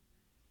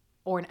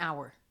 or an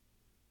hour,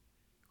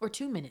 or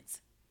 2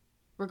 minutes,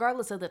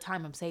 regardless of the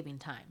time. I'm saving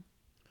time.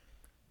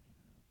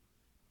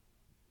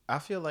 I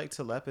feel like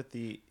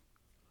telepathy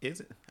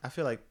is. I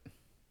feel like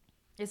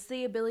It's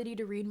the ability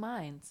to read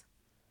minds.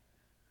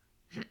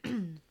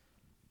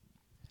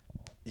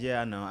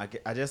 yeah, I know.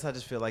 I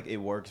just feel like it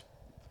works.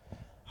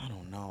 I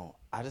don't know.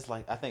 I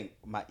think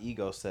my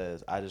ego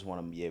says I just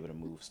want to be able to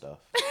move stuff.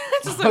 I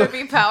just want to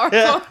be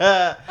powerful.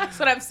 That's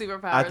what I'm super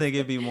powerful. I think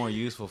it'd be more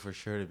useful for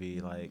sure to be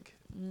like,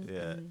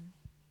 yeah,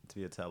 to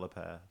be a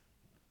telepath.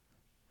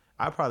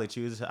 I'd probably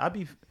choose.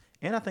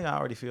 And I think I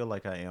already feel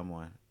like I am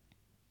one.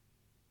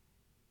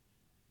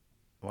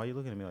 Why are you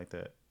looking at me like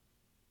that?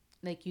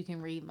 Like you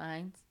can read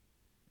minds.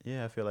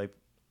 Yeah, I feel like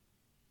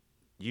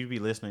you'd be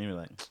listening and you're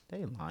like,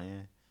 they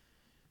lying.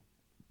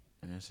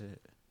 And that's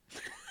it.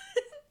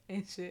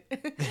 And shit.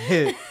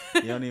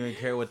 You don't even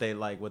care what they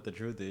like, what the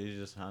truth is. You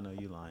just, I know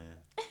you lying.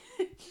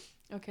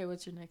 Okay,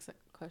 what's your next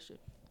question?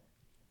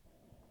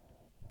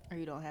 Or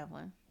you don't have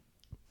one?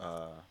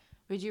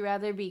 Would you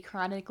rather be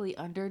chronically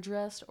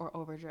underdressed or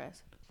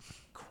overdressed?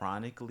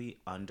 Chronically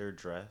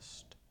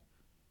underdressed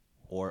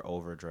or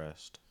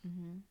overdressed?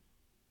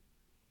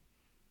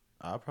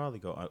 I'll probably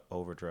go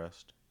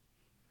overdressed.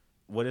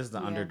 What is the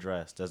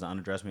underdressed? Does the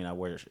underdressed mean I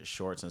wear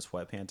shorts and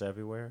sweatpants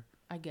everywhere?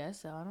 I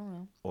guess so. I don't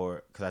know.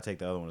 Or, because I take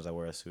the other one as I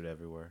wear a suit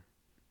everywhere.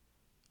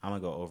 I'm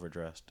going to go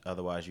overdressed.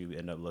 Otherwise, you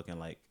end up looking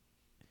like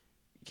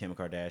Kim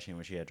Kardashian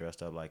when she had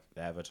dressed up like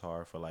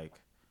Avatar for like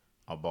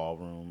a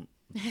ballroom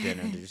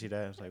dinner. Did you see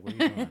that? I was like, what are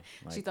you doing?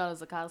 Like, She thought it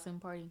was a costume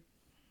party.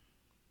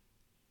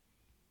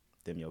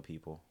 them your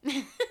people.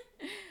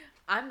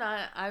 I'm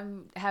not.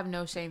 Have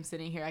no shame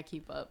sitting here. I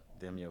keep up.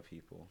 Them your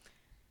people.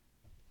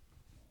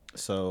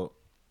 So,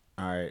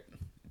 all right.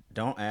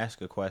 Don't ask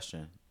a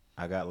question.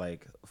 I got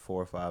like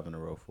 4 or 5 in a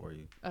row for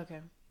you. Okay.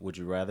 Would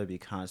you rather be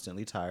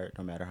constantly tired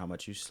no matter how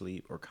much you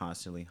sleep or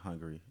constantly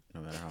hungry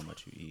no matter how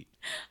much you eat?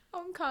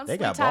 I'm constantly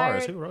They got tired.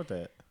 bars. Who wrote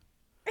that?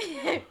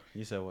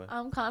 You said what?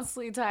 I'm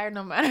constantly tired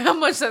no matter how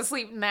much I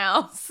sleep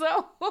now.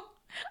 So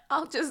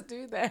I'll just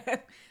do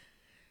that.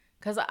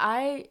 Because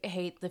I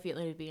hate the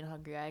feeling of being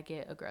hungry. I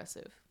get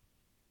aggressive.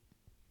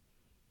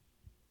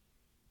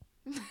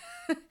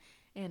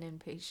 And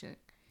impatient.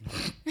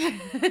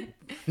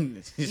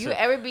 You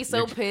ever be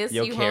so pissed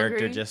Your you character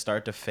hungry? just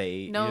start to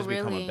fade. No, You just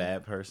become really. a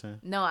bad person.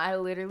 No, I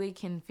literally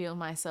can feel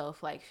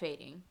myself like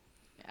fading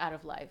out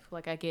of life.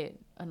 Like I get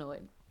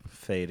annoyed.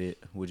 Faded.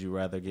 Would you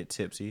rather get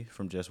tipsy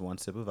from just one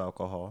sip of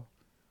alcohol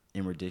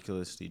and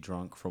ridiculously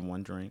drunk from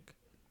one drink,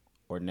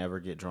 or never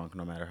get drunk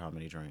no matter how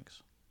many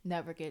drinks?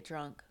 Never get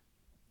drunk.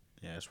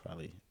 Yeah, it's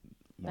probably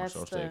more That's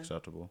socially the-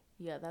 acceptable.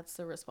 Yeah, that's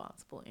the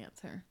responsible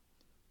answer.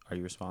 Are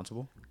you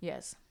responsible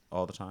Yes.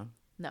 all the time?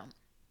 No.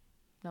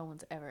 No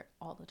one's ever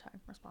all the time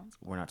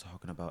responsible. We're not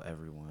talking about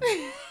everyone.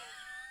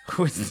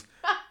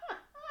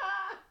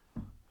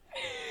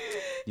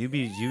 You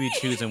be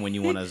choosing when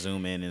you want to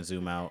zoom in and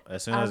zoom out.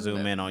 As soon as I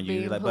zoom in on you,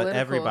 being you're like, but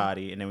political.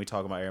 everybody, and then we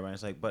talk about everybody.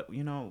 It's like, but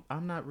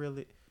I'm not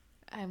really.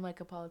 I'm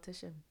like a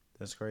politician.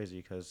 That's crazy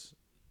because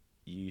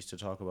you used to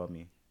talk about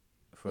me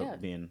for Yeah.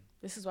 being.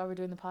 This is why we're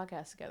doing the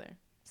podcast together.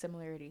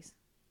 Similarities.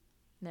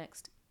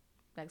 Next.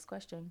 Next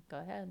question. Go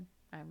ahead.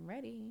 I'm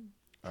ready.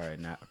 All right,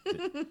 now.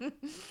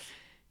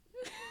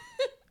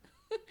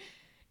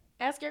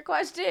 Ask your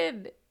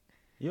question.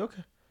 You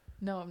okay?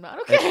 No, I'm not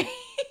okay.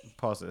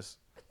 Pause this.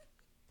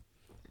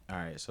 All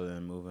right, so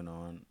then moving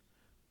on.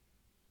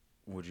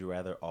 Would you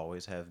rather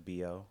always have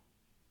BO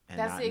and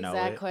That's not the know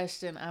exact it,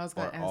 question I was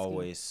going or to ask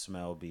always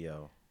smell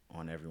BO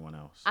on everyone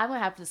else? I'm going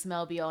to have to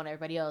smell BO on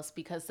everybody else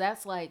because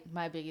that's like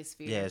my biggest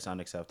fear. Yeah, it's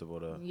unacceptable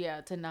to.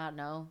 Yeah, to not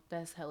know.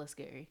 That's hella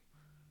scary.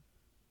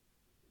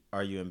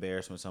 Are you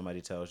embarrassed when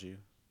somebody tells you?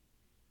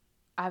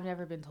 I've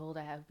never been told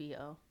I have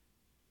BO.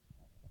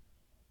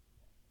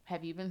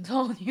 Have you been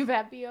told you've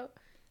had BO?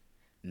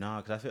 No,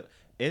 because I feel.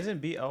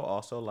 Isn't BO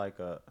also like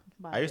a.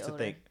 Body I used to odor.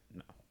 think.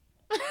 No.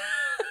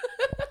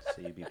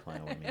 See, you be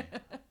playing with me.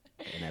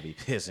 And that be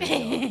pissing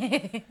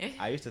me off.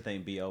 I used to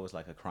think BO was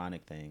like a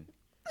chronic thing.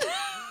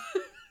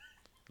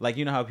 Like,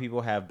 you know how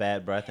people have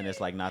bad breath and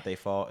it's like not their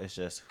fault, it's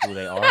just who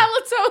they are?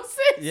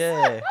 Halitosis.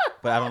 Yeah.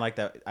 But I don't like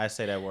that. I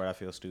say that word, I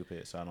feel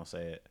stupid, so I don't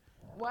say it.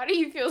 Why do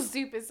you feel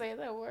stupid saying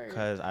that word?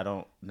 Because I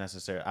don't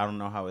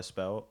know how it's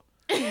spelled.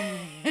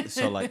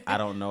 So, like, I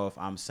don't know if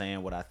I'm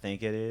saying what I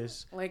think it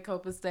is. Like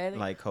copacetic?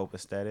 Like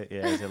copacetic.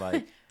 Yeah, is it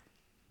like...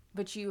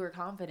 But you were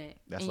confident.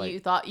 That's and like, you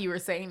thought you were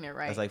saying it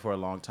right. That's like for a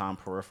long time,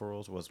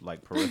 peripherals was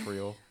like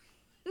peripheral.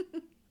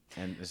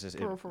 And it's just...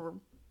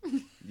 Peripheral.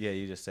 Yeah,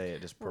 you just say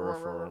it, just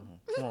peripheral.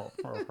 No.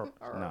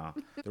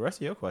 The rest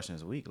of your question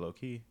is weak, low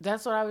key.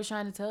 That's what I was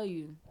trying to tell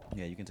you.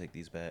 Yeah, you can take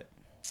these back.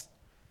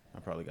 I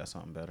probably got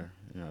something better.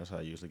 You know, that's how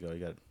I usually go.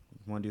 You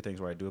want to do things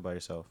right, do it by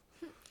yourself.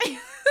 Then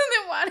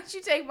why did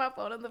you take my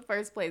phone in the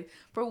first place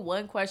for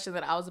one question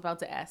that I was about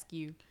to ask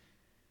you?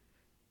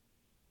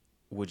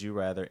 Would you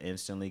rather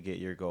instantly get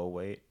your goal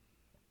weight?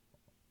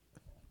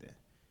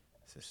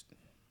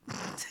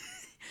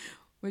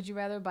 Would you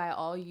rather buy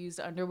all used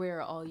underwear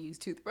or all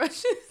used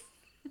toothbrushes?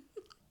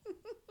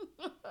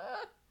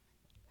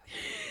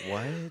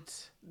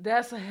 What?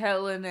 That's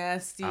hella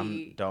nasty.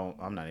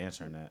 I'm not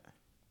answering that.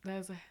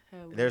 That's a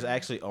hella. There's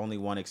actually only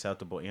one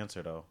acceptable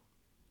answer though.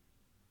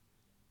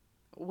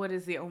 What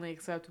is the only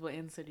acceptable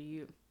answer to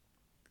you?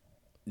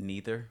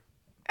 Neither.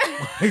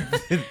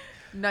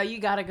 No, you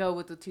gotta go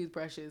with the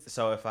toothbrushes.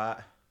 So if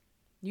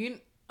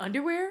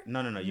underwear?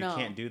 No, you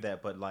can't do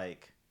that. But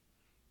like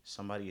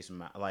somebody's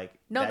mouth, like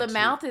no, the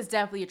mouth is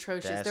definitely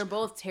atrocious. They're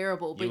both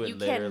terrible, but you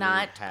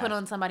cannot put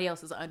on somebody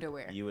else's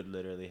underwear. You would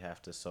literally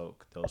have to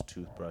soak those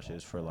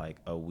toothbrushes for like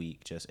a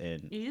week just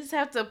in. You just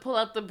have to pull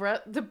out the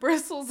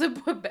bristles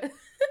and put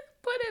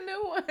in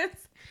new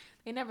ones.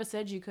 They never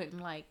said you couldn't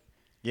like.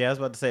 Yeah, I was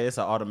about to say it's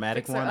an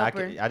automatic one.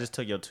 Upper. I just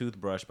took your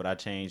toothbrush, but I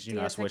changed.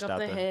 I switched out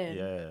the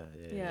head.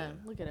 Yeah.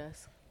 Look at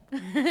us.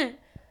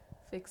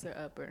 Fixer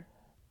upper.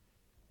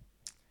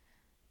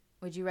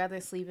 Would you rather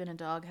sleep in a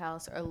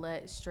doghouse or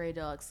let stray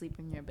dogs sleep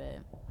in your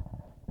bed?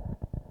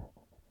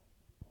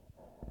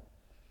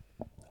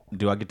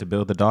 Do I get to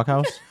build the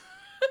doghouse?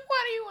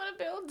 Why do you want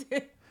to build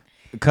it?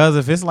 Because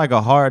if it's like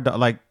a hard,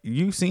 like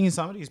you've seen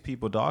some of these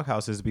people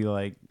doghouses be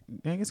like,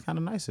 dang, it's kind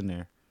of nice in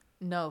there.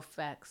 No,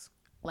 facts.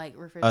 Like A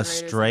refrigerators.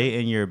 stray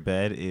in your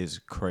bed is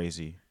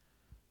crazy.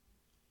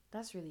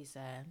 That's really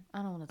sad. I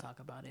don't want to talk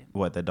about it.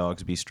 What, the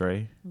dogs be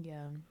stray?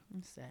 Yeah,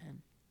 it's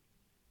sad.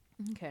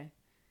 Okay.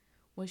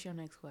 What's your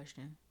next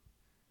question?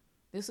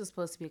 This was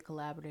supposed to be a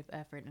collaborative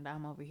effort, and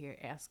I'm over here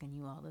asking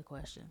you all the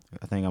questions.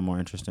 I think I'm more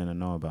interested to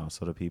know about,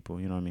 so the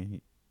people, you know what I mean?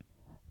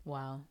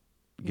 Wow.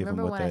 Give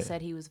Remember when I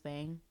said he was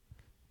vain?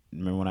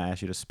 Remember when I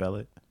asked you to spell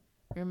it?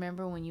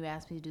 Remember when you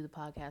asked me to do the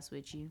podcast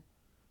with you?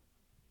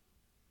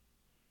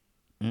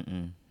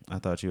 I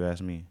thought you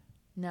asked me.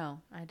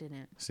 No, I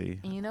didn't. See?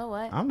 And you know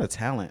what? I'm the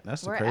talent.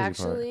 That's the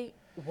crazy part.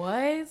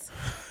 What?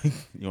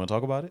 You want to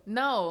talk about it?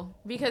 No,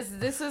 because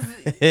this is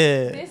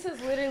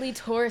literally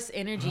Taurus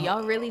energy.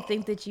 Y'all really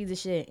think that you the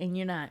shit, and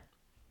you're not.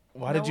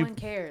 No one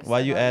cares.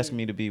 Why you asked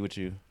me to be with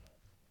you?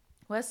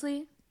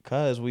 Wesley?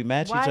 Cause we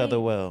match each other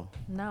well.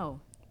 No.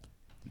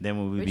 Then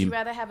when Would you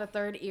rather have a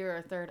third ear or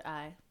a third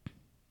eye?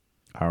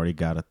 I already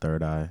got a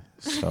third eye,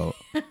 so.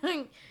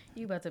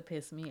 You about to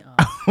piss me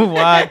off.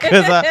 Why?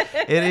 Because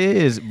it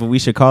is, but we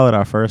should call it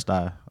our first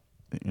eye.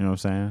 You know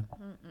what I'm saying?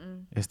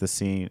 It's the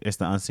scene. It's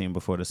the unseen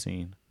before the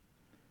scene.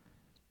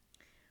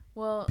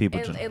 Well,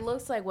 it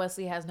looks like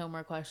Wesley has no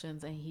more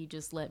questions, and he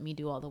just let me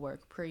do all the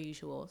work, per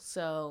usual.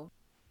 So.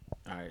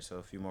 All right, so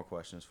a few more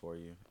questions for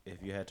you.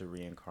 If you had to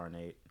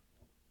reincarnate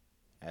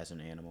as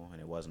an animal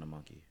and it wasn't a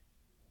monkey,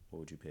 what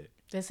would you pick?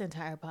 This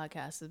entire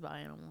podcast is about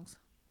animals.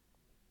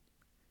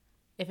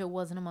 If it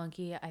wasn't a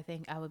monkey, I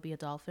think I would be a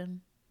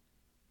dolphin.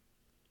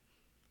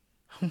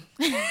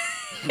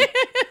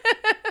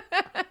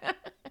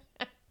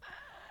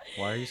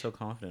 Why are you so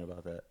confident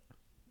about that?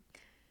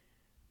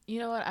 You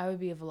know what? I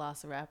would be a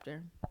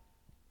velociraptor.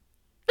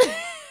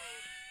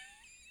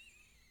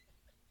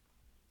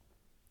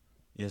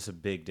 There's a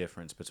big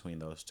difference between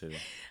those two.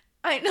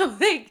 I know.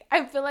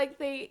 I feel like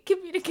they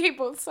communicate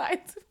both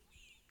sides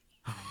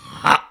of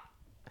me.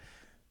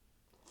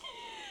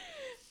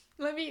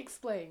 Let me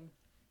explain.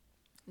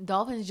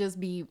 Dolphins just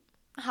be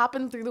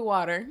hopping through the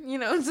water,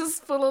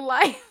 just full of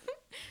life.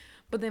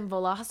 But then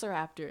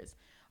velociraptors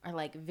are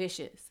like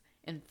vicious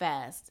and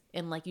fast,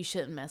 and like you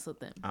shouldn't mess with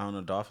them. I don't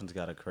know. Dolphins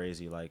got a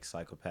crazy like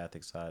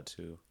psychopathic side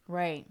too.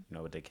 Right. You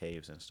know, with their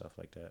caves and stuff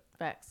like that.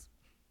 Facts.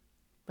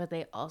 But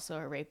they also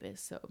are rapists,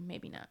 so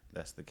maybe not.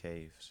 That's the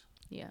caves.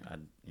 Yeah.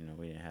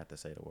 We didn't have to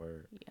say the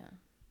word.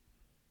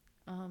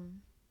 Yeah.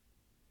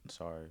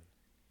 Sorry.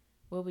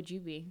 What would you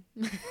be?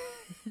 If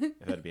it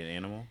had to be an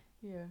animal,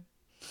 Yeah.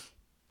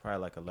 probably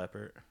like a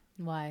leopard,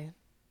 Why?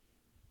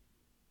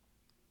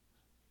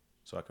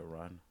 so I could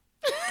run.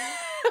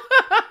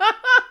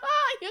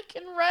 You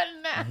can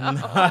run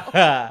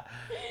now.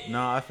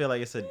 No, I feel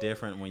like it's a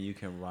different when you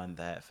can run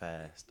that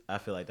fast. I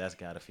feel like that's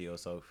gotta feel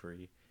so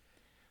free.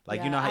 Like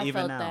Yeah, you know how I even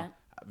felt now that.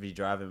 I be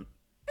driving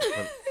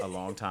for a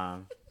long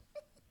time,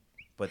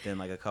 but then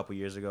like a couple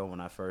years ago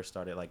when I first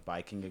started like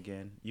biking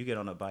again, you get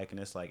on a bike and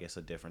it's like it's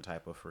a different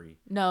type of free.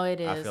 No, it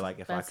is. I feel like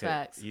if That's I could,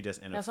 facts. you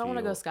just in a That's why I want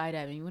to go field.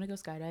 skydiving. You want to go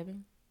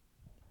skydiving?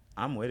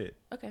 I'm with it.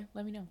 Okay,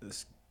 let me know.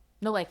 It's-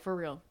 No, like for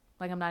real.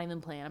 Like I'm not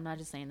even playing. I'm not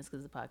just saying this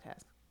because of the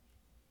podcast.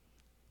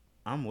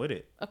 I'm with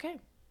it. Okay.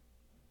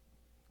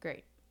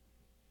 Great.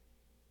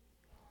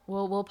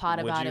 We'll pod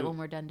Would about it you- when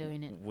we're done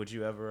doing it. Would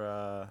you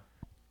ever?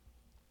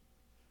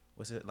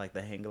 Was it like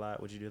the hang glide?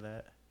 Would you do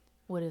that?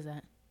 What is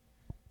that?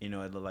 You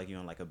know, it looked like you're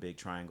on like a big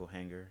triangle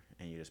hanger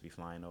and you just be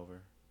flying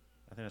over.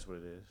 I think that's what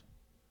it is.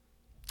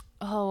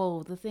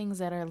 Oh, the things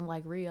that are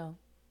like Rio.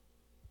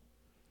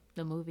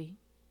 The movie.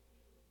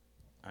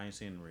 I ain't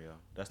seen Rio.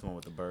 That's the one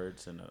with the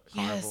birds and the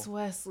carnival. Yes,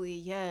 Wesley.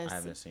 Yes. I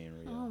haven't seen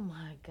Rio. Oh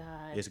my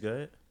God. It's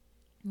good.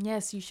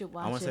 Yes, you should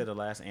watch I want it. to say the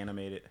last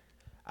animated.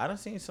 I done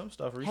seen some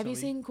stuff recently. Have you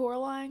seen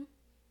Coraline?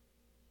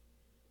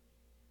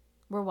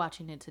 We're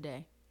watching it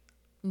today.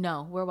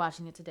 No, we're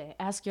watching it today.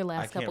 Ask your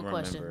last can't couple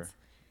remember. questions.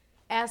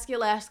 Ask your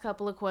last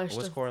couple of questions.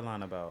 What's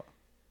Coraline about?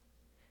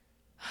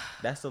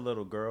 That's the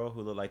little girl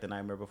who looked like the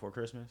Nightmare Before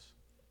Christmas.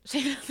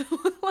 She doesn't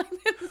look like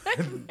the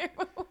Nightmare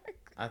Before Christmas.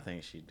 I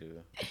think she do.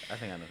 I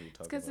think I know who you're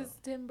talking Because about. it's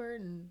Tim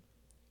Burton.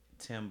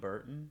 Tim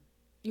Burton.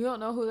 You don't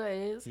know who that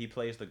is? He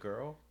plays the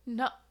girl.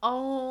 No.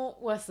 Oh,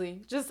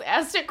 Wesley, just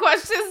ask your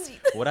questions.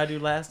 What I do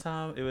last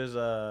time? It was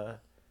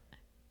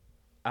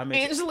I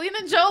mean,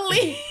 Angelina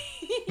Jolie.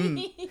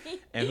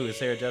 and who is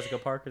Sarah Jessica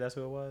Parker? That's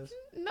who it was.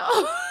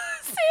 No,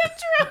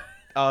 Sandra.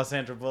 Oh,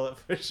 Sandra Bullock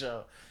for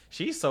sure.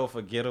 She's so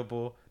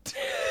forgettable.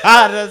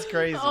 That's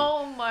crazy.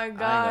 Oh my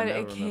God, I I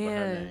ain't gonna never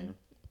remember her can't. name.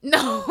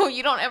 No,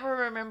 you don't ever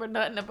remember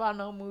nothing about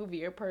no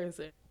movie or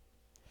person.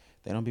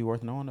 They don't be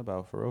worth knowing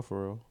about, for real,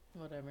 for real.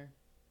 Whatever.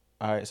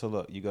 All right, so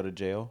look, you go to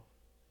jail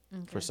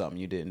Okay. for something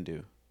you didn't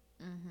do.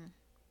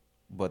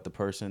 But the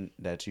person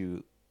that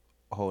you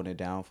holding it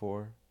down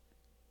for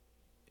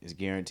is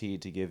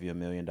guaranteed to give you $1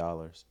 million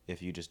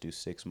if you just do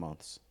 6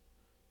 months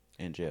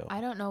in jail.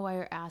 I don't know why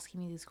you're asking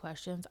me these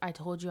questions. I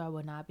told you I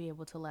would not be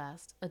able to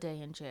last a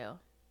day in jail.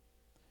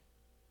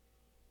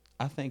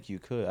 I think you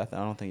could. I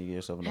don't think you give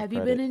yourself enough Have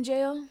credit. you been in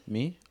jail?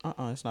 Me?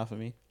 It's not for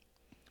me.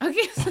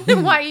 Okay, so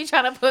then why are you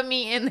trying to put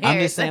me in there? I'm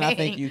just saying I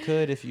think you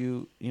could if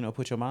you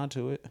put your mind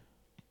to it.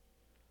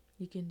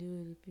 You can do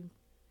it if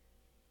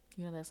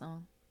you know that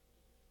song.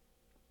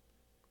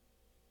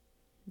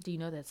 Do you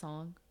know that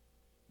song?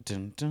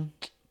 Dun, dun,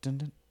 dun,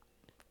 dun.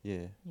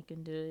 Yeah. You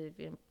can do it if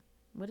you.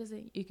 What is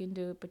it? You can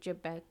do it. Put your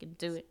back and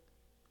do it.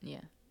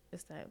 Yeah,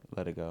 it's that.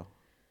 Let it go.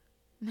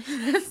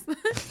 that's,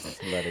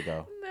 Let it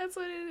go. that's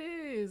what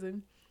it is.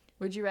 And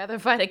would you rather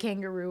fight a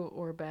kangaroo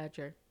or a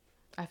badger?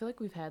 I feel like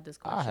we've had this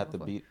question.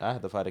 I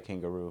had to fight a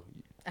kangaroo.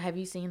 Have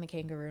you seen the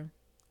kangaroo?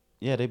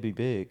 Yeah, they'd be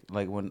big.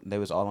 Like when they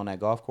was all on that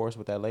golf course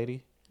with that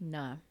lady.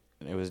 Nah.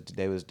 They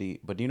was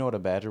deep. But do you know what a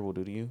badger will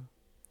do to you?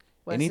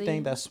 Wesley,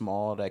 Anything that's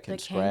small that can the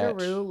scratch.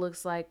 kangaroo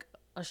looks like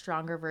a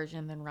stronger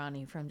version than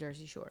Ronnie from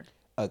Jersey Shore.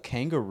 A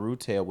kangaroo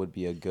tail would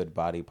be a good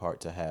body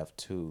part to have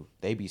too.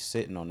 They be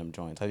sitting on them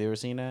joints. Have you ever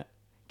seen that?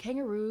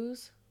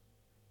 Kangaroos.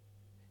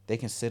 They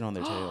can sit on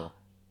their tail.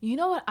 You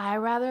know what I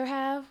rather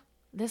have?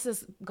 This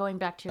is going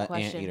back to your An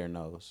question. anteater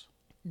nose.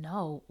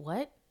 No.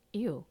 What?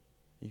 Ew.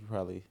 You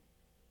probably,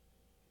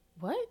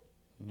 What?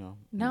 you know.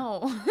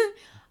 No.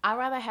 I'd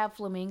rather have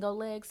flamingo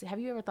legs. Have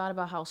you ever thought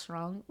about how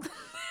strong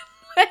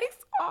legs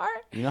are?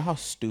 You know how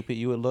stupid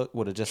you would look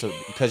with just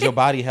because your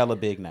body hella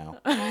big now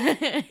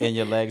and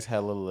your legs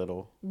hella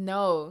little.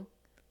 No.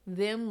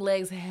 Them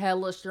legs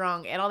hella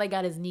strong. And all they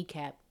got is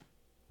kneecap.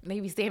 They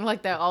be standing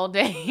like that all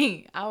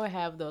day. I would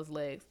have those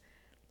legs.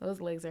 Those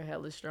legs are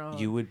hella strong.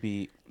 You would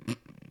be.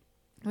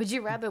 Would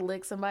you rather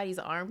lick somebody's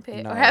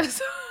armpit No. or have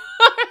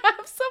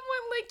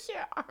someone lick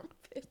your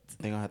armpit?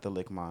 They gonna have to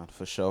lick mine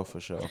for sure, for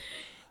sure.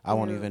 I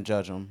won't even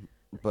judge them.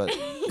 But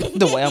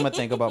the way I'm gonna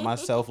think about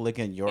myself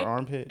licking your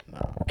armpit,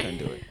 no, I couldn't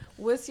do it.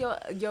 What's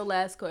your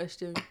last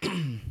question?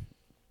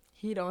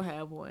 He don't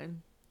have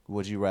one.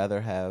 Would you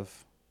rather have?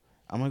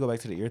 I'm gonna go back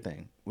to the ear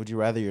thing. Would you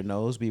rather your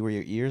nose be where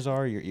your ears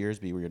are, or your ears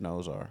be where your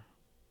nose are?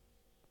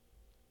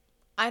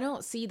 I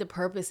don't see the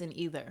purpose in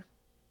either.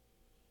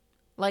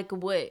 Like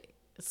what?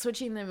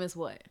 Switching them is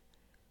what?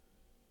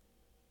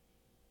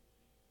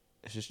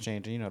 It's just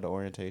changing, the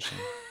orientation.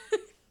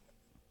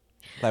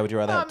 Like, would you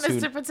rather Oh, have two?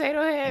 Mr.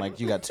 Potato Head. Like,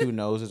 you got two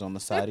noses on the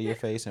side of your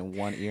face and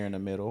one ear in the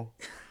middle.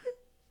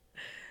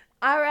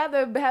 I'd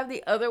rather have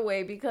the other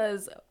way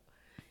because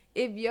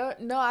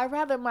I'd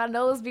rather my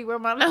nose be where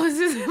my nose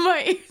is and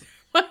my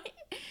ear.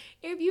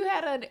 If you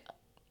had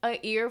an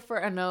ear for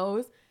a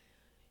nose,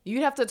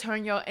 you'd have to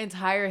turn your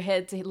entire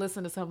head to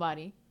listen to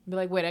somebody. Be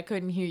like, wait, I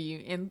couldn't hear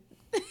you. And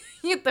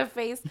hit the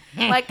face.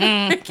 Like, no,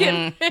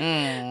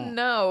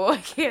 I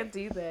can't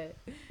do that.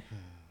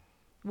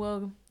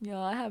 Well,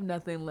 I have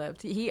nothing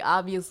left. He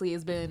obviously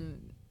has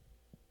been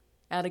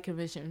out of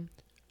commission.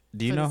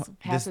 Do you know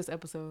this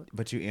episode?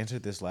 But you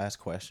answered this last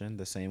question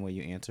the same way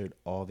you answered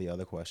all the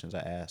other questions I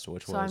asked,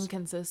 which was... So I'm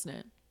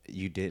consistent.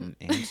 You didn't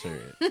answer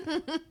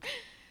it.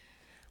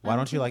 Why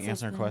don't you like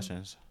answering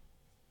questions?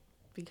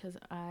 Because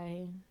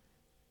I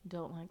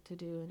don't like to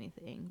do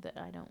anything that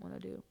I don't want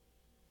to do.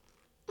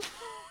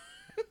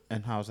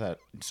 And how's that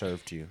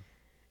served you?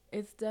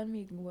 It's done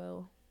me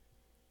well.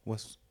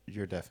 What's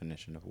your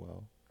definition of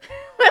well?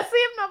 Let's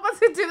see, I'm not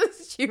about to do this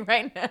with you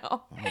right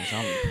now.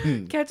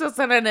 Oh, Catch us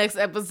on the next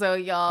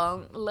episode,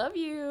 y'all. Love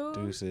you.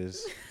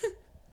 Deuces.